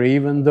theory,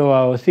 even though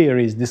our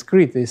theory is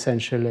discrete,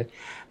 essentially.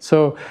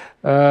 So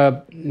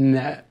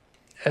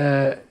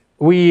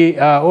we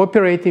are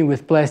operating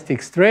with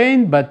plastic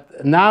strain,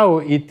 but now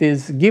it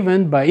is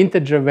given by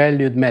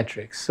integer-valued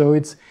metrics. So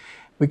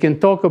we can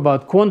talk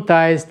about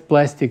quantized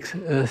plastic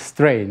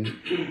strain.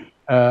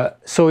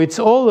 So it's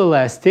all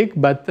elastic,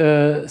 but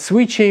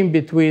switching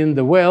between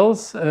the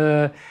wells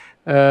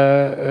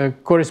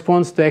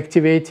corresponds to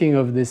activating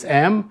of this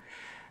M.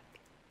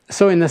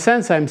 So in a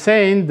sense, I'm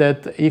saying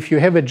that if you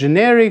have a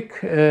generic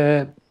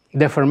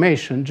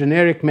deformation,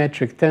 generic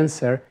metric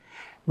tensor,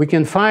 we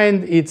can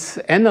find its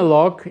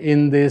analog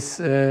in this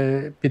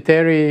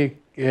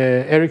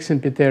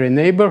Ericsson-Piteri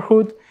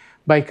neighborhood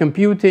by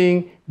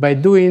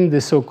doing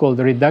the so-called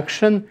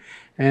reduction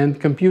and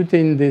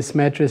computing these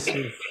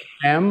matrices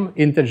M,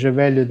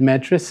 integer-valued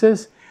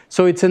matrices.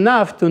 So it's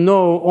enough to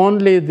know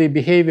only the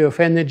behavior of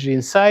energy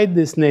inside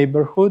this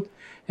neighborhood,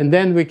 and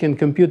then we can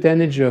compute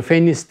energy of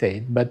any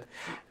state. But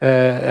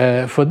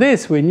for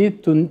this, we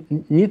need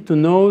to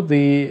know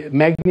the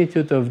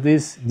magnitude of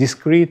this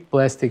discrete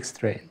plastic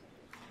strain.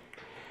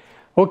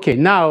 Okay,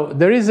 now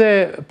there is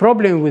a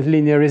problem with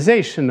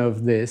linearization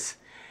of this.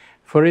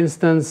 For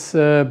instance,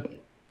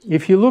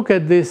 if you look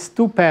at these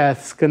 2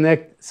 paths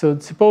connect, so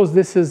suppose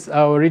this is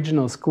our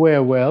original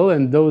square well,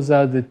 and those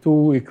are the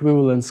 2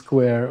 equivalent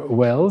square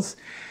wells.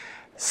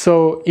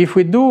 So if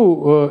we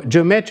do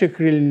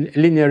geometrically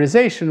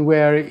linearization, we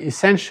are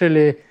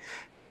essentially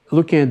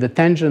looking at the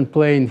tangent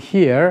plane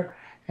here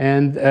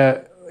and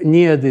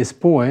near this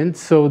point.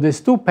 So these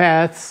 2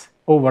 paths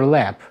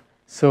overlap.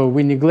 So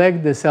we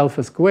neglect this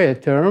alpha square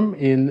term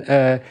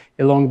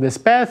along this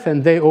path,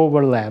 and they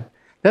overlap.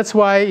 That's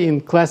why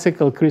in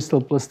classical crystal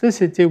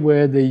plasticity,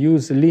 where they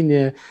use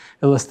linear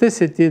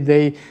elasticity,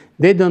 they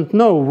don't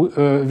know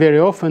very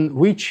often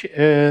which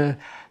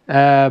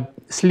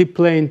slip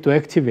plane to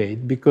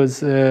activate because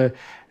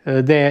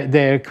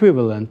they're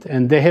equivalent,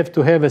 and they have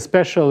to have a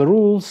special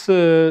rules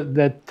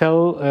that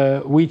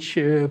tell which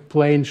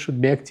plane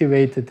should be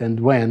activated and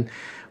when,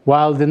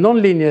 while the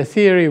nonlinear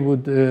theory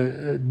would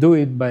do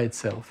it by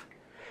itself.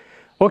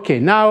 Okay,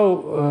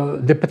 now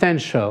the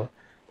potential.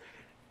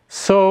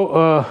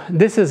 So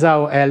this is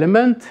our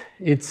element.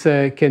 It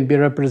can be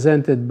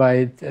represented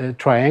by a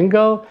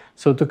triangle.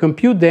 So to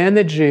compute the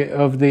energy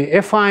of the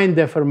affine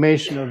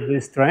deformation of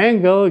this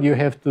triangle, you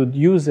have to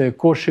use a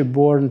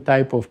Cauchy-Born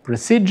type of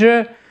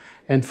procedure.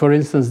 And for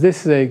instance,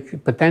 this is a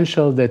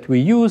potential that we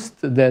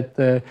used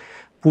that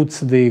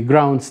puts the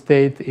ground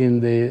state in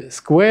the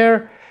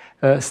square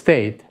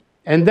state.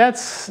 And that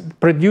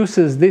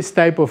produces this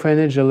type of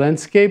energy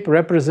landscape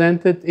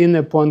represented in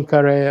a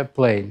Poincaré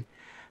plane.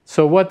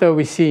 So what are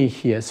we seeing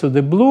here? So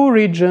the blue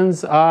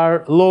regions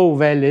are low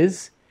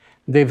valleys.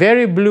 The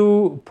very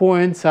blue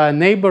points are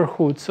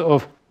neighborhoods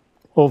of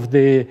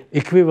the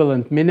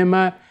equivalent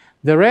minima.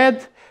 The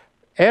red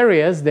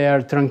areas, they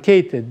are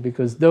truncated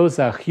because those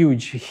are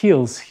huge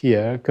hills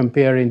here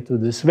comparing to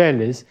these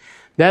valleys.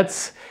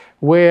 That's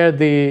where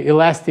the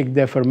elastic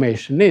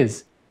deformation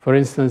is. For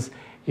instance,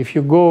 if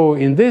you go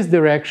in this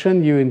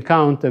direction, you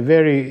encounter a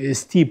very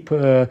steep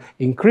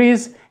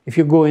increase. If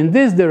you go in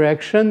this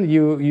direction,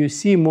 you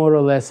see more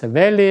or less a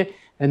valley,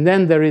 and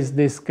then there is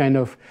this kind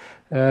of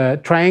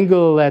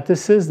triangular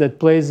lattices that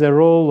plays the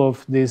role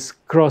of these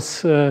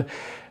cross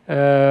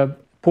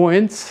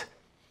points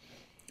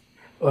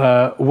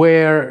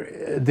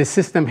where the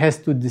system has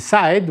to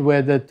decide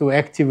whether to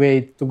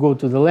activate, to go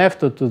to the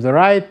left or to the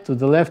right, to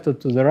the left or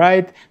to the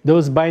right.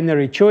 Those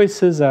binary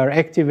choices are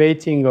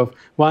activating of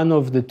one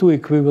of the two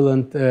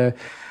equivalent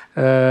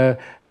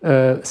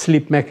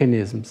slip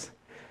mechanisms.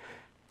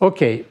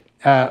 Okay,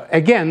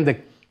 again, the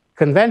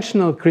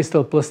conventional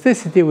crystal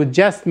plasticity would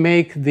just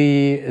make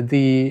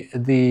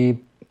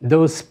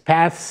those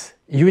paths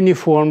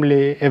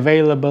uniformly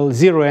available,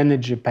 zero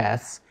energy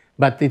paths,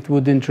 but it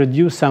would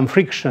introduce some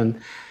friction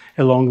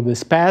along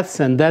these paths,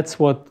 and that's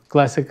what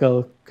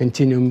classical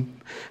continuum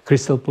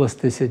crystal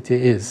plasticity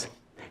is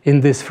in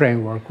this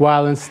framework.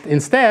 While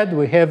instead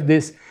we have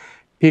this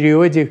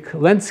periodic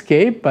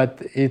landscape,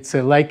 but it's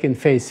like in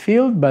phase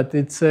field, but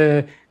it's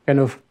a kind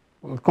of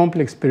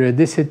complex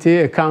periodicity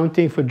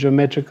accounting for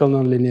geometrical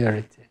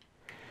nonlinearity.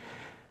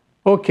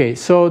 Okay,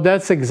 so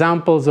that's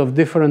examples of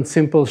different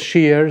simple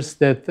shears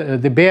that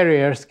the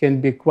barriers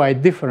can be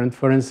quite different.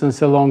 For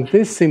instance, along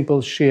this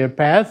simple shear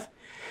path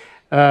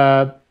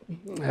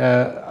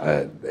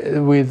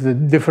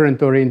with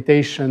different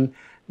orientation,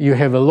 you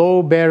have a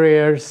low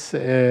barriers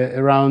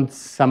around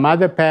some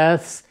other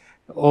paths,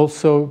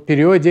 also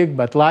periodic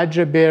but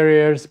larger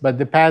barriers, but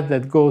the path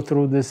that go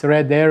through this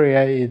red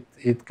area,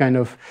 it kind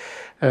of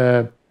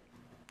you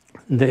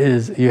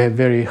have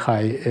very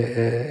high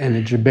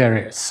energy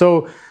barriers.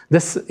 So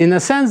this, in a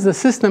sense, the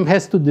system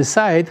has to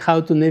decide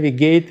how to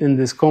navigate in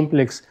this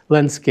complex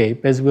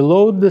landscape. As we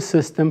load the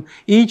system,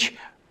 each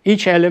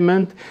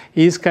element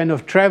is kind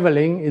of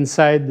traveling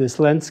inside this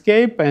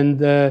landscape, and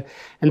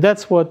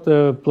that's what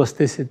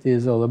plasticity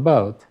is all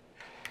about.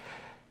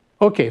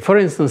 Okay, for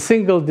instance,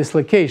 single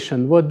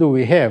dislocation, what do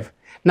we have?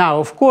 Now,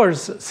 of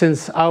course,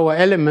 since our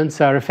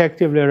elements are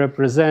effectively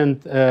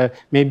represent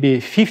maybe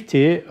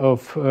 50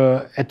 of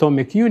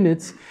atomic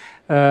units,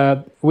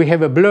 we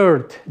have a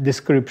blurred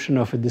description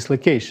of a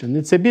dislocation.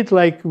 It's a bit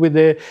like with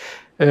the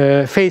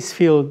phase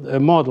field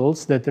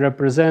models that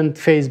represent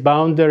phase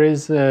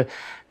boundaries,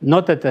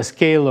 not at a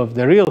scale of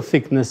the real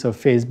thickness of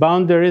phase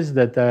boundaries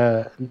that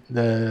are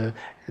the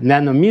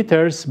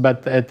nanometers,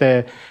 but at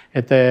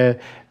a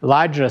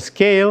larger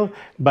scale,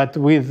 but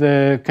with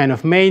kind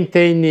of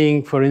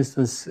maintaining, for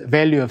instance,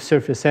 value of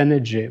surface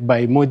energy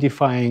by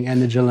modifying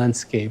energy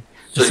landscape.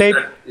 So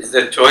is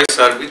that choice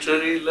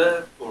arbitrary,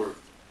 Lev, or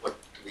what?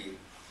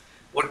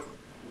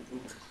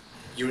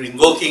 You're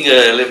invoking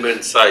an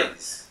element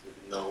size.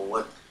 You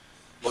know,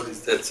 what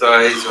is that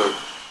size, or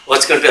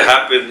what's going to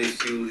happen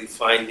if you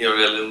refine your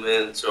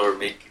elements or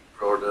make it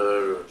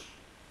broader? Or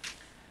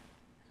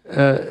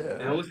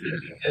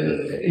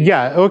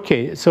yeah,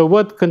 okay. So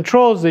what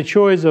controls the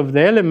choice of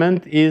the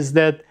element is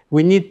that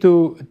we need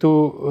to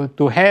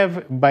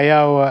have, by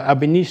our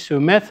ab initio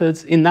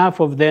methods, enough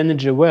of the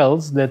energy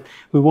wells that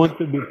we want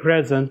to be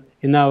present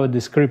in our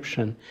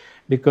description.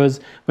 Because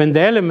when the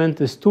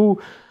element is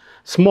too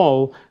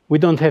small, we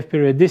don't have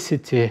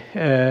periodicity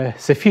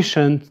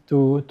sufficient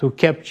to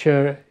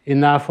capture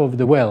enough of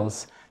the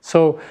wells.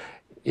 So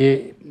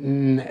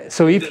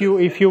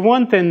if you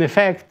want an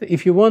effect,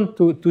 if you want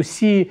to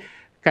see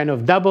kind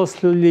of double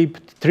slip,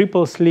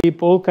 triple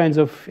slip, all kinds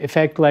of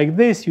effect like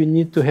this, you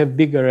need to have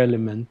bigger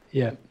element.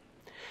 Yeah.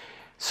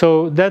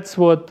 So that's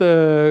what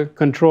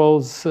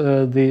controls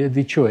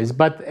the choice.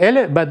 But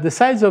the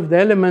size of the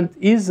element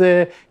is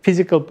a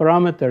physical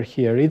parameter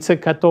here. It's a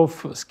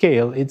cutoff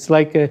scale. It's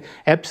like a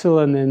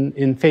epsilon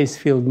in phase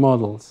field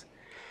models.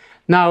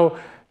 Now,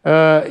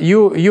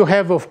 you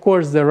have, of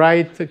course, the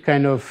right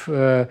kind of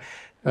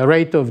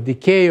rate of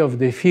decay of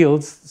the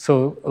fields,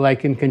 so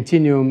like in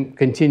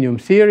continuum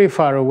theory,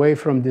 far away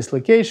from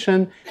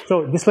dislocation.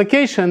 So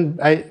dislocation,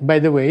 by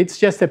the way, it's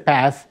just a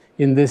path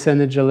in this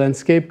energy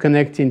landscape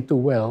connecting two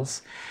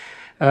wells.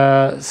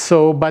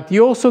 But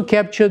you also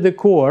capture the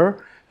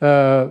core.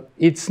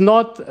 It's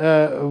not,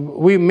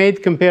 we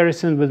made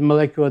comparison with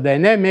molecular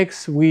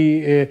dynamics.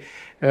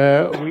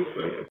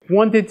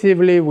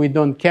 Quantitatively, we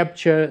don't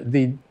capture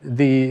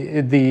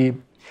the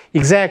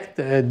exact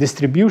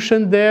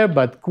distribution there,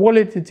 but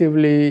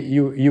qualitatively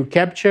you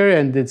capture,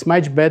 and it's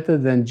much better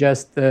than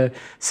just a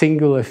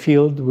singular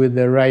field with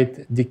the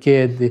right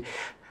decay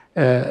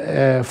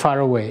far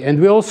away. And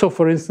we also,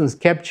 for instance,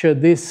 capture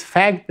this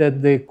fact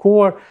that the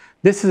core,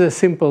 this is a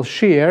simple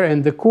shear,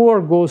 and the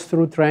core goes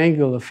through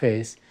triangular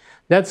phase.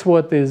 That's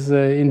what is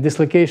in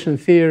dislocation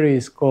theory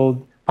is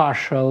called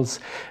partials,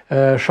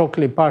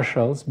 Shockley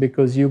partials,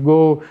 because you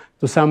go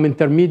to some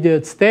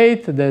intermediate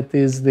state that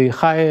is the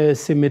higher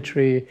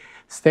symmetry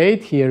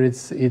state. Here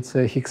it's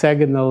a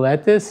hexagonal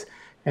lattice,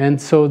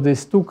 and so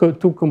these two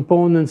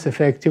components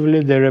effectively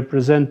they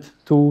represent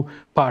two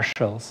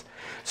partials.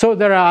 So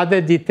there are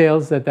other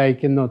details that I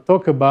cannot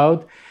talk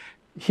about.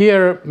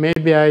 Here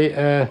maybe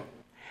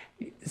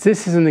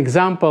this is an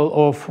example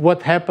of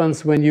what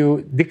happens when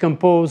you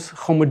decompose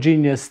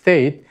homogeneous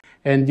state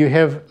and you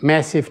have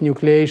massive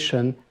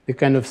nucleation, the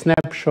kind of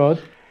snapshot.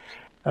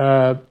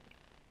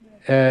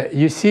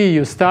 You see,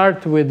 you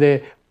start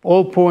with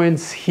all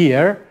points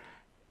here.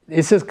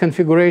 This is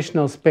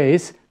configurational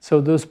space.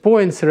 So those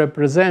points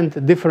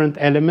represent different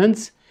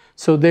elements.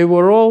 So they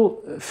were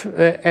all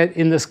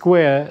in the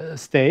square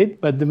state,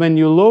 but when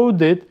you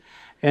load it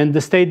and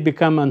the state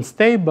become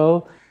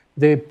unstable,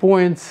 the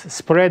points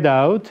spread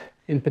out.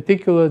 In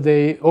particular,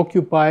 they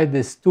occupy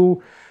these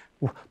two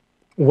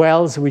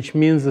wells, which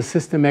means the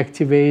system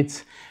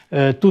activates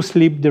two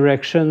slip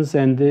directions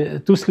and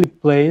two slip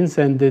planes,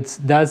 and it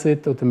does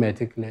it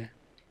automatically.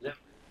 Yeah.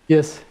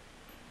 Yes?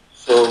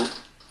 So,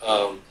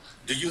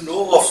 do you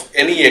know of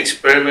any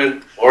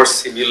experiment or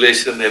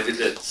simulation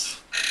evidence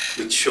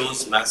which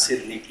shows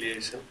massive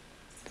nucleation?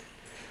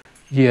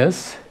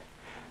 Yes.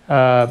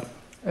 There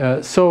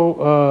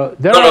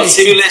are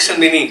simulation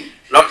meaning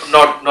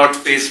not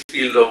phase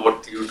field or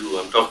what you do.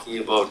 I'm talking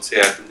about, say,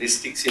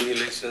 atomistic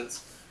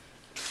simulations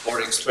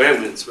or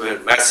experiments where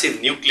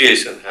massive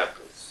nucleation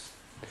happens.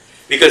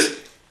 Because,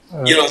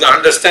 you know, the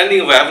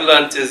understanding of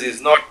avalanches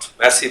is not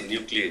massive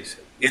nucleation.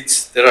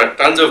 There are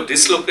tons of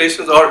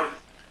dislocations, or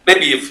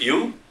maybe a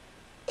few,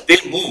 they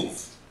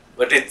move,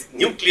 but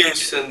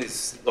nucleation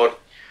is not.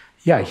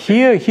 Yeah,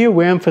 here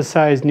we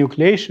emphasize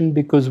nucleation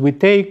because we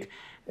take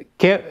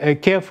a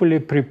carefully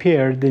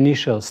prepared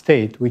initial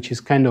state, which is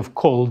kind of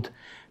cold,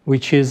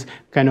 which is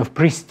kind of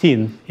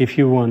pristine, if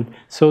you want.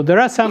 So there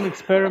are some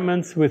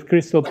experiments with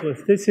crystal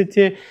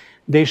plasticity.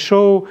 They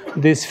show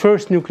this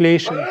first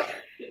nucleation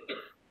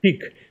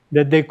peak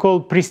that they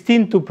call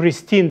pristine to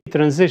pristine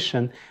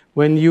transition.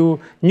 When you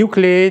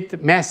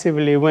nucleate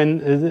massively, when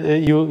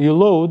you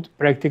load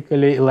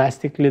practically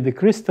elastically the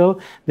crystal,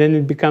 then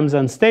it becomes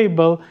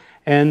unstable,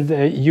 and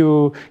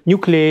you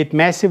nucleate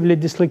massively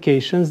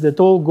dislocations that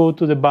all go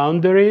to the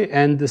boundary,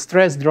 and the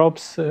stress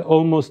drops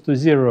almost to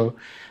zero.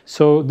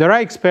 So there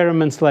are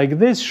experiments like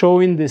this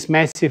showing this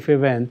massive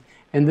event.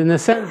 And in a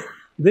sense,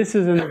 this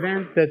is an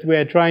event that we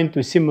are trying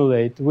to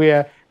simulate. We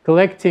are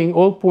collecting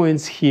all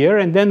points here,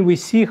 and then we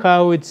see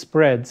how it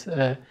spreads.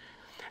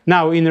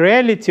 Now, in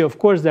reality, of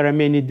course, there are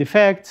many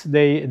defects.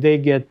 They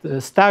get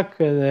stuck,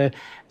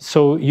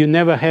 so you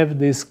never have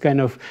this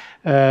kind of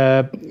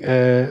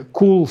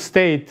cool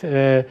state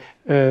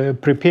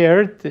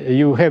prepared.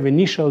 You have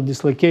initial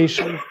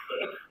dislocation,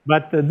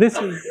 but this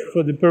is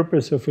for the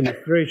purpose of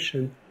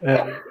illustration.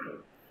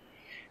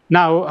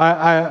 Now,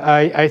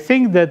 I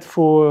think that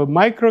for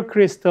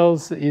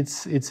microcrystals,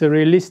 it's a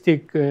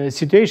realistic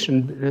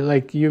situation.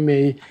 Like you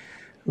may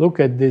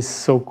look at this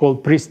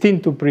so-called pristine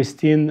to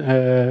pristine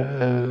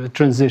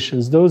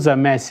transitions. Those are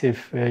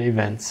massive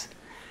events.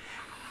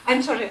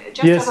 I'm sorry,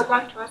 just yes. I would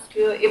like to ask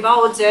you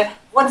about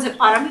what's the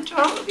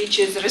parameter which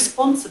is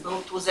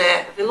responsible to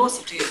the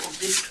velocity of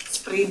this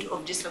spread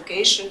of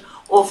dislocation,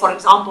 or for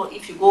example,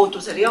 if you go to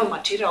the real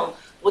material,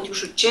 what you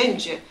should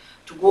change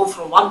to go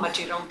from one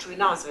material to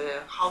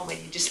another, how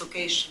many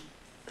dislocations?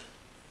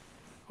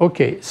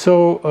 Okay,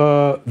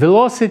 so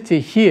velocity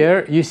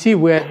here, you see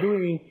we are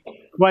doing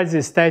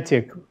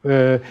quasi-static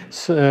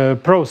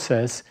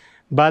process,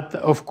 but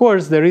of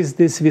course there is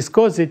this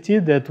viscosity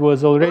that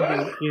was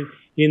already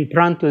in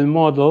Prandtl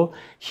model.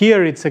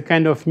 Here it's a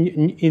kind of,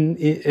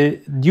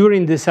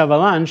 during this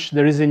avalanche,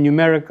 there is a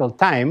numerical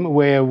time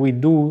where we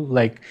do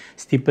like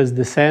steepest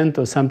descent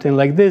or something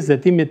like this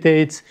that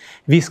imitates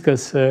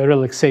viscous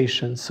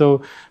relaxation.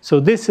 So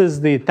this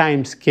is the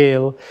time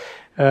scale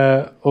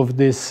of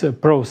this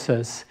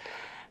process.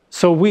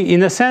 So we,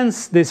 in a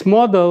sense, this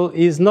model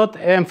is not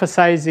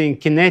emphasizing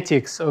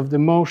kinetics of the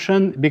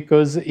motion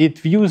because it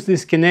views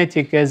this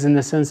kinetic as, in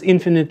a sense,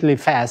 infinitely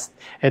fast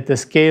at the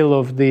scale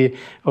of the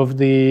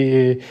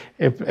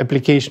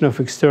application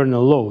of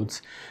external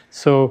loads.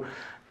 So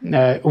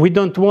we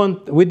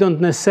don't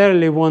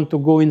necessarily want to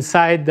go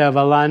inside the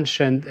avalanche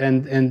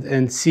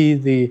and see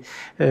the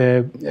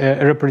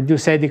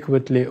reproduce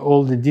adequately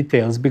all the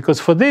details, because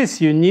for this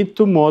you need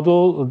to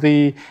model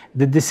the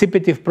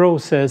dissipative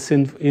process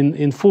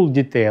in full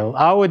detail.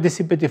 Our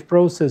dissipative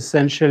process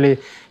essentially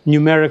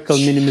numerical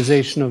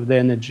minimization of the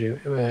energy.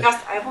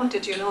 Just I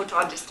wanted to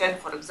understand,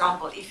 for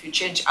example, if you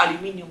change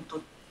aluminium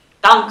to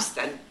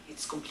tungsten,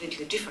 it's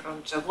completely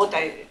different.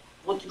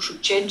 What you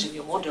should change in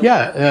your model?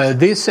 Yeah,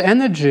 this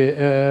energy,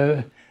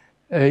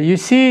 you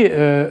see,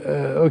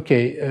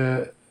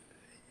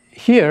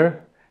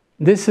 here,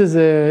 this is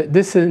an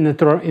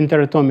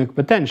interatomic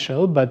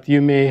potential, but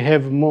you may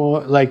have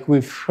more, like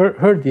we've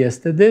heard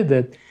yesterday,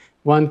 that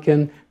one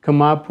can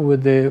come up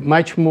with a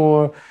much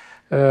more,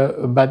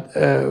 but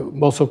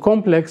also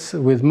complex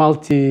with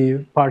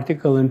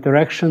multi-particle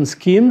interaction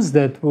schemes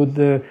that would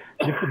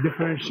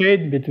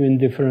differentiate between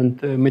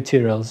different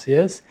materials,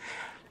 yes?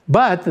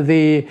 But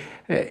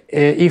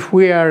if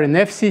we are in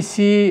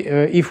FCC,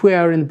 if we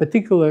are in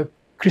particular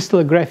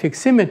crystallographic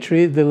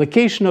symmetry, the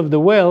location of the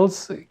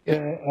wells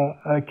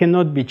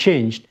cannot be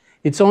changed.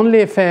 It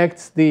only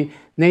affects the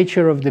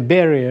nature of the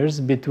barriers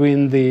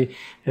between the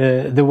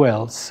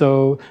wells.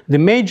 So the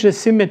major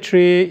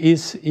symmetry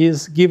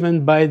is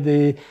given by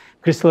the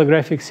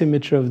crystallographic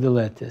symmetry of the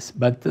lattice.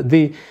 But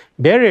the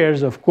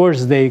barriers, of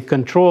course, they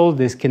control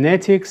this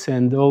kinetics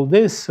and all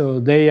this, so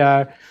they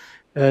are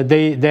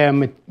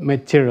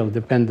material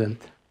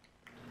dependent.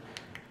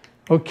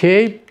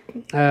 Okay.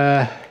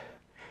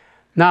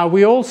 Now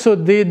we also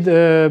did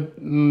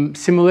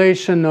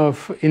simulation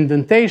of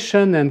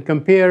indentation and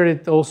compare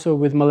it also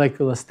with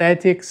molecular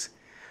statics.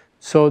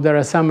 So there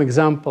are some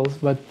examples,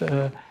 but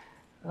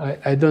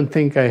I don't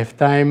think I have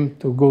time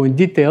to go in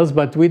details,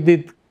 but we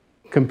did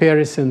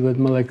comparison with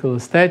molecular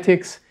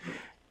statics.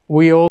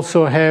 We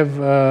also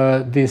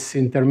have these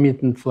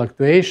intermittent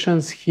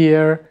fluctuations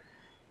here.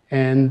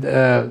 And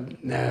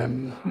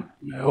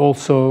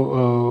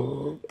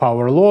also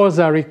power laws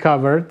are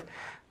recovered.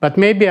 But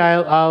maybe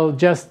I'll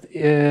just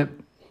say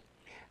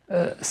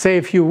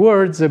a few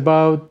words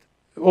about,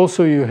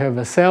 also you have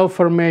a cell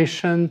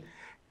formation.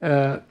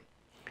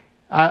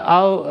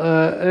 I'll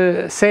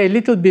say a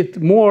little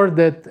bit more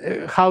that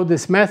how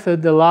this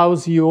method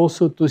allows you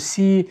also to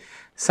see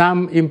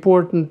some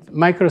important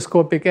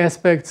microscopic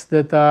aspects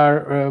that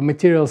our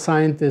material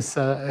scientists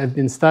have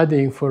been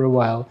studying for a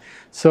while.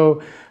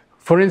 So,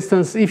 for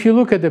instance, if you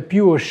look at a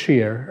pure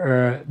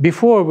shear,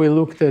 before we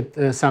looked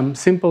at some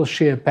simple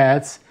shear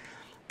paths,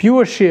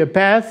 pure shear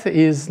path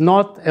is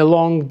not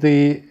along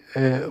the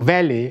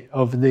valley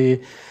of the,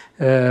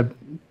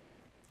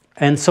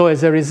 and so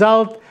as a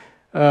result,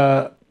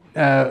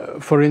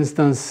 for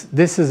instance,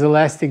 this is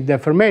elastic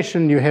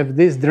deformation. You have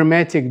this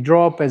dramatic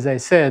drop, as I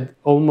said,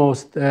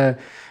 almost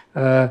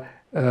to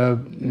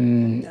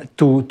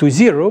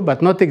zero,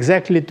 but not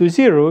exactly to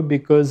zero,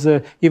 because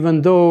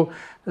even though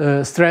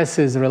stress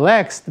is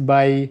relaxed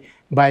by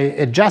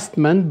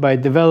adjustment, by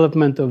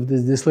development of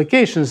these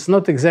dislocations,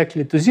 not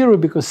exactly to zero,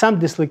 because some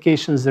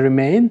dislocations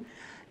remain,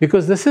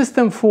 because the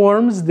system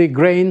forms the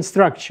grain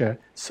structure.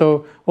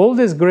 So all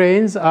these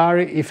grains are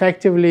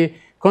effectively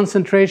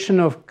concentration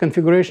of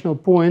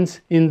configurational points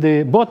in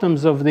the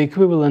bottoms of the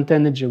equivalent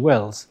energy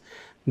wells.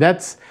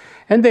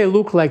 And they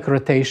look like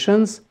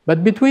rotations,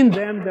 but between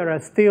them there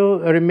are still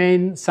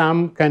remain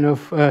some kind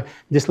of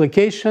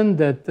dislocation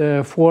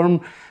that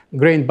form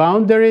grain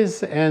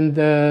boundaries, and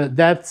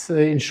that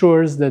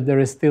ensures that there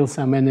is still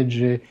some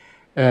energy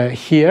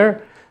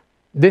here.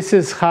 This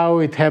is how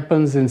it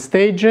happens in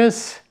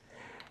stages.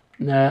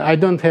 I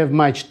don't have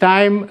much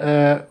time.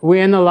 We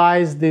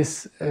analyze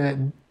this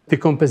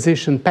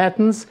decomposition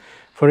patterns.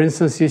 For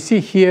instance, you see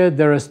here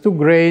there are two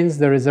grains,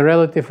 there is a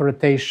relative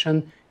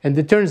rotation, and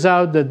it turns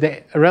out that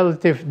the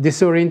relative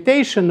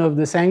disorientation of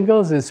these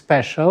angles is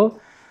special,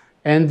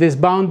 and these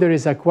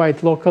boundaries are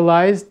quite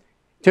localized.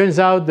 Turns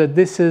out that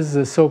this is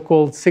a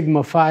so-called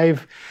sigma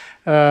 5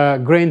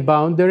 grain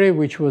boundary,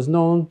 which was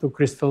known to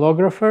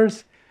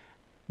crystallographers.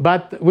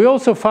 But we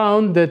also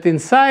found that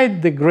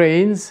inside the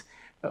grains,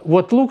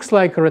 what looks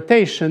like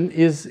rotation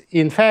is,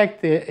 in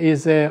fact,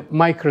 is a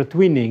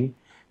microtwinning.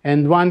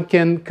 And one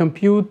can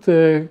compute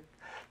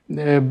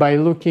by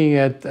looking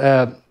at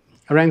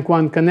rank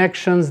 1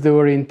 connections, the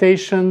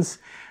orientations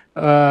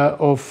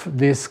of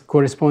these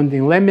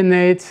corresponding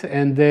laminates,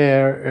 and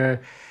their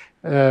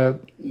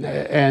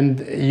and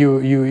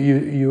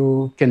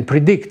you can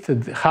predict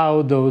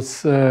how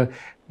those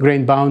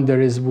grain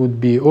boundaries would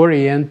be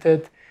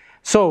oriented.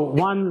 So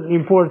one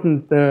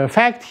important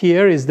fact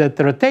here is that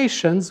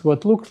rotations,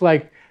 what looks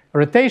like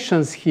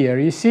rotations here,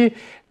 you see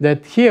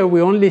that here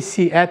we only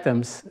see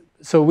atoms,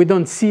 so we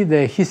don't see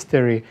the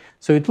history.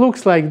 So it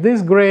looks like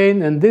this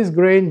grain and this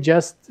grain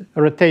just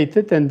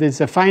rotated, and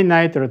it's a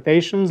finite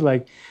rotations,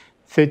 like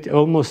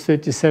almost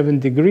 37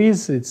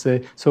 degrees. It's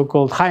a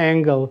so-called high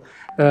angle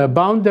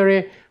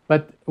boundary.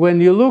 But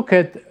when you look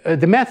at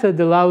the method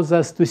allows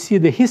us to see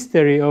the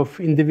history of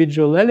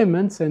individual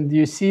elements, and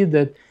you see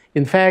that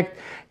in fact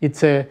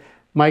it's a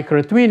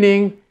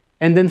microtwinning,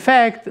 And in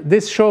fact,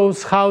 this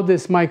shows how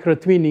this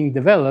microtwinning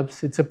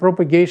develops. It's a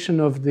propagation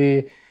of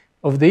the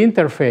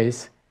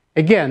interface.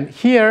 Again,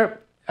 here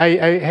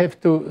I have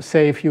to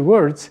say a few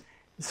words.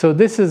 So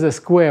this is a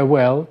square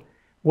well.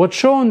 What's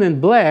shown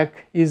in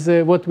black is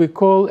what we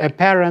call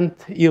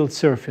apparent yield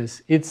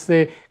surface. It's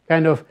the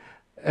kind of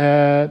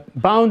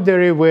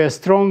boundary where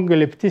strong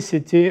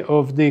ellipticity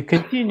of the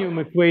continuum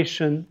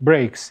equation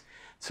breaks.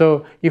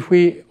 So if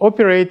we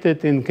operate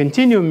it in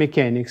continuum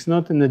mechanics,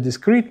 not in a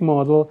discrete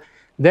model,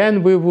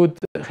 then we would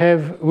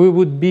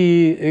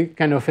be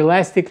kind of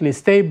elastically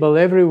stable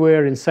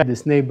everywhere inside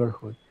this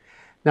neighborhood.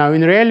 Now,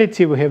 in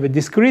reality, we have a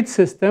discrete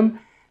system,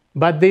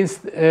 but this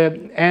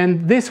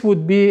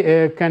would be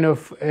a kind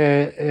of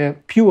a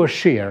pure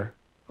shear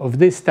of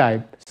this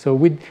type. So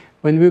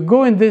when we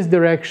go in this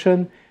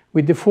direction,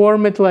 we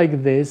deform it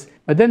like this,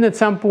 but then at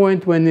some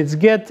point when it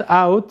gets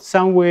out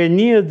somewhere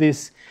near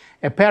this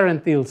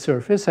apparent yield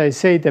surface, I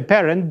say it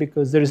apparent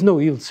because there is no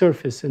yield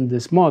surface in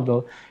this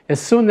model. As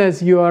soon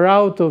as you are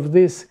out of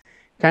this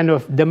kind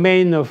of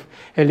domain of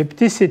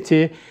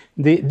ellipticity,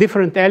 the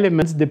different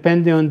elements,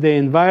 depending on the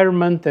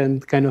environment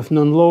and kind of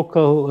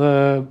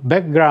non-local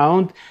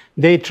background,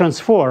 they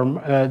transform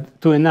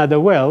to another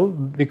well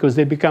because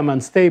they become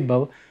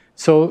unstable.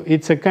 So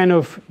it's a kind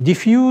of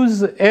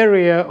diffuse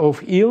area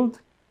of yield.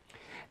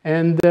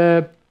 And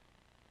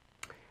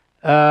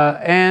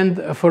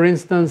for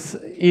instance,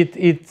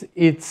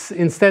 it's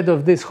instead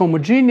of this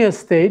homogeneous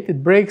state,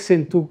 it breaks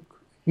into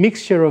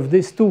mixture of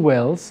these two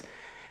wells,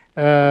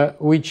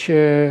 which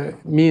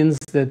means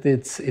that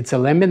it's a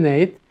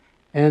laminate.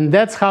 And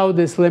that's how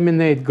this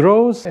laminate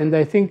grows. And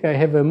I think I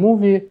have a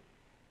movie.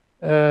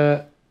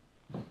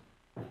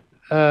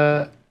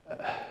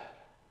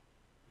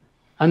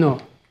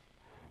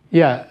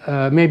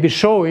 Maybe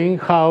showing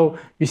how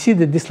you see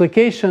the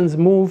dislocations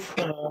move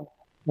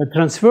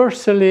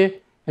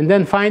transversally, and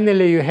then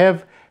finally you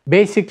have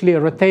basically a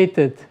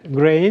rotated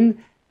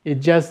grain.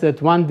 It's just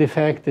that one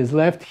defect is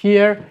left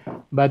here,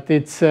 but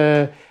that's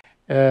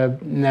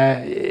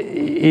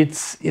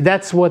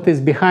what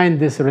is behind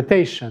this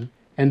rotation.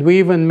 And we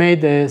even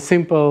made a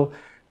simple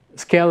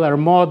scalar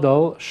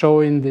model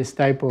showing this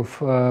type of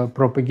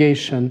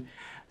propagation.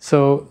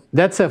 So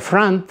that's a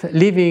front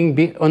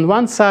leaving on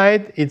one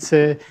side, it's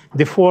a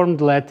deformed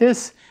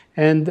lattice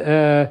and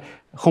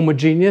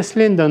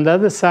homogeneously, and on the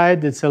other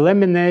side, it's a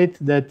laminate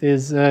that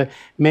is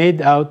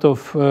made out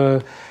of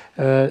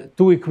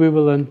two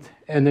equivalent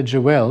energy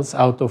wells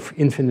out of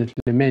infinitely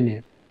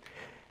many.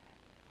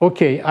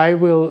 Okay, I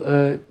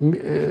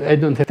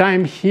don't have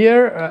time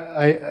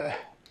here.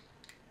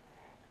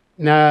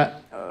 Now,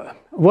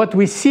 what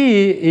we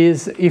see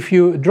is if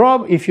you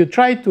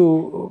try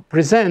to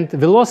present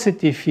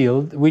velocity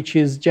field, which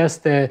is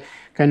just a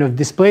kind of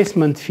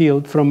displacement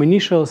field from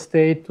initial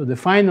state to the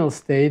final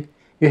state,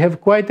 you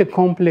have quite a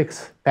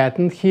complex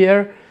pattern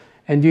here,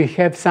 and you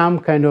have some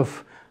kind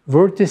of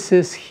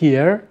vertices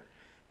here.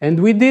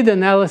 And we did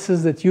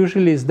analysis that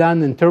usually is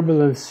done in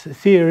turbulence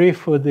theory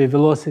for the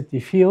velocity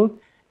field,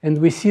 and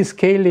we see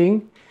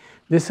scaling.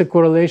 This is a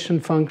correlation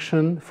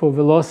function for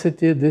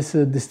velocity. This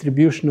is a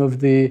distribution of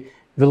the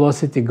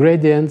velocity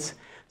gradients.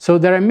 So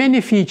there are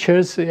many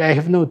features. I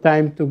have no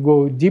time to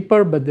go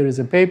deeper, but there is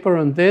a paper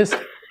on this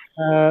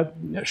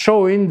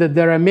showing that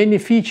there are many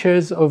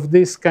features of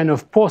this kind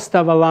of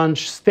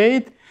post-avalanche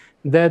state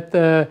that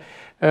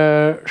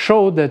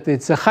show that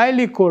it's a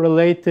highly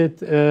correlated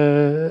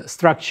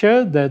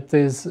structure that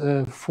is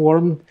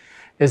formed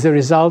as a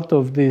result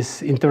of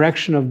this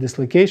interaction of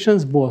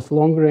dislocations, both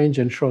long range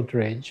and short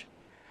range.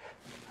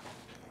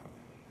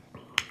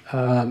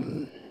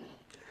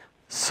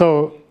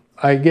 So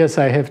I guess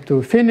I have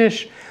to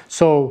finish.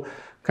 So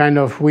kind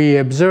of we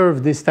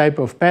observe this type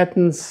of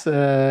patterns.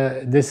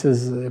 This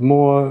is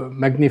more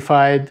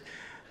magnified,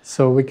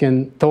 so we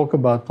can talk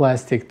about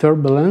plastic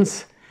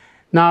turbulence.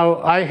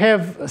 Now, I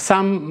have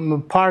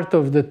some part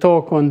of the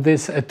talk on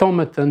this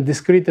automaton,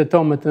 discrete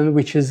automaton,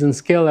 which is in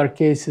scalar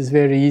cases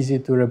very easy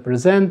to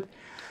represent.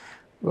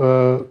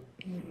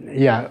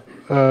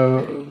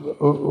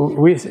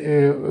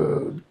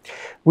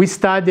 We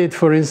studied,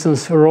 for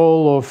instance, the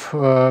role of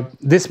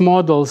these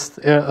models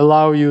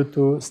allow you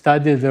to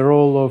study the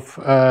role of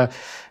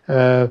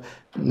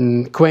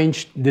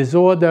quenched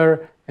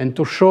disorder and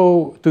to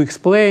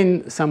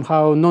explain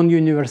somehow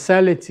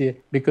non-universality,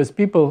 because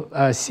people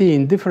see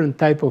in different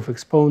type of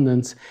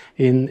exponents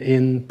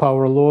in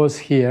power laws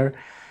here.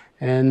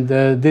 And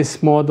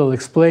this model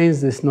explains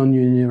this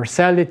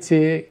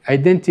non-universality,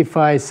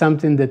 identifies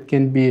something that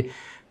can be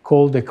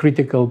called a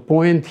critical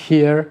point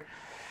here.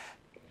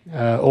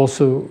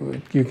 Also,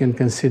 you can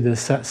consider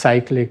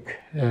cyclic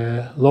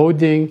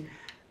loading.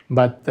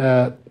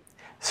 But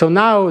so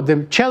now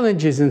the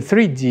challenge is in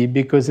 3D,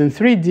 because in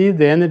 3D,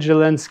 the energy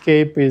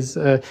landscape is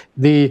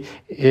the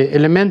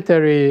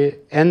elementary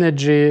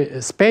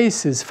energy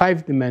space is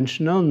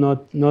 5-dimensional,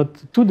 not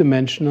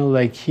 2-dimensional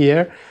like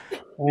here.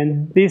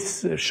 And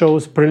this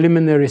shows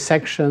preliminary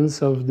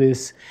sections of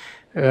this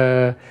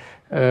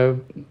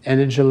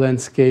energy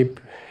landscape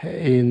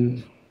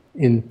in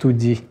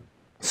 2D.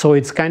 So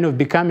it's kind of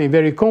becoming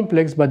very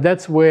complex, but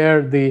that's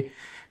where the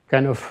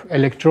kind of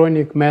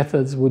electronic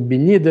methods would be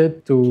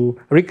needed to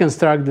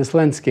reconstruct this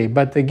landscape.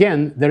 But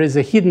again, there is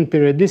a hidden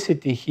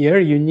periodicity here.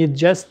 You need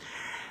just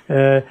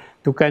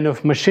to kind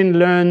of machine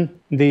learn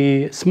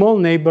the small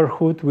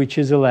neighborhood, which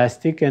is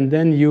elastic, and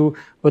then you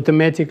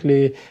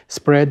automatically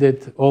spread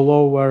it all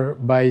over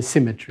by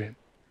symmetry.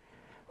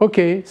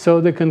 Okay,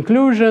 so the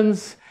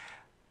conclusions.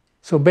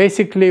 So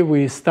basically,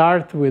 we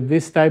start with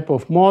this type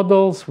of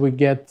models. We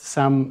get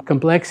some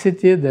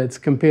complexity that's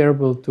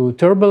comparable to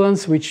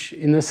turbulence, which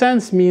in a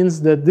sense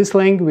means that this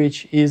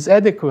language is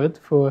adequate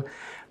for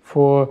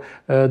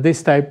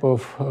this type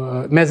of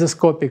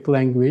mesoscopic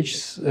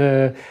language,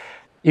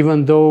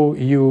 even though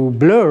you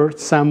blurred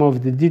some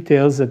of the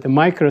details at the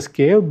micro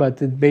scale,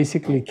 but it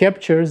basically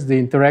captures the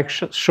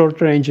interaction,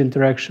 short-range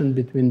interaction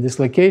between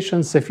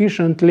dislocations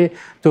sufficiently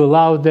to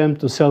allow them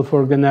to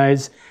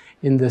self-organize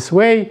in this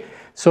way.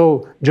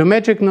 So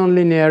geometric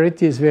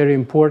nonlinearity is very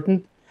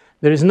important.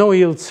 There is no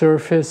yield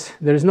surface.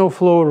 There is no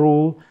flow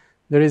rule.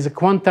 There is a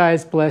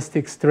quantized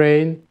plastic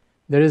strain.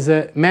 There is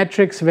a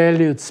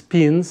matrix-valued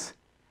spins.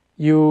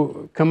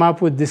 You come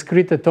up with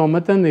discrete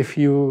automaton if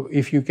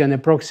you can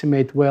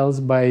approximate wells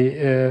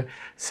by,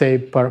 say,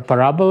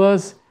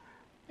 parabolas.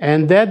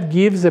 And that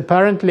gives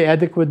apparently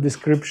adequate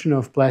description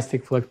of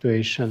plastic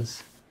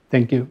fluctuations.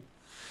 Thank you.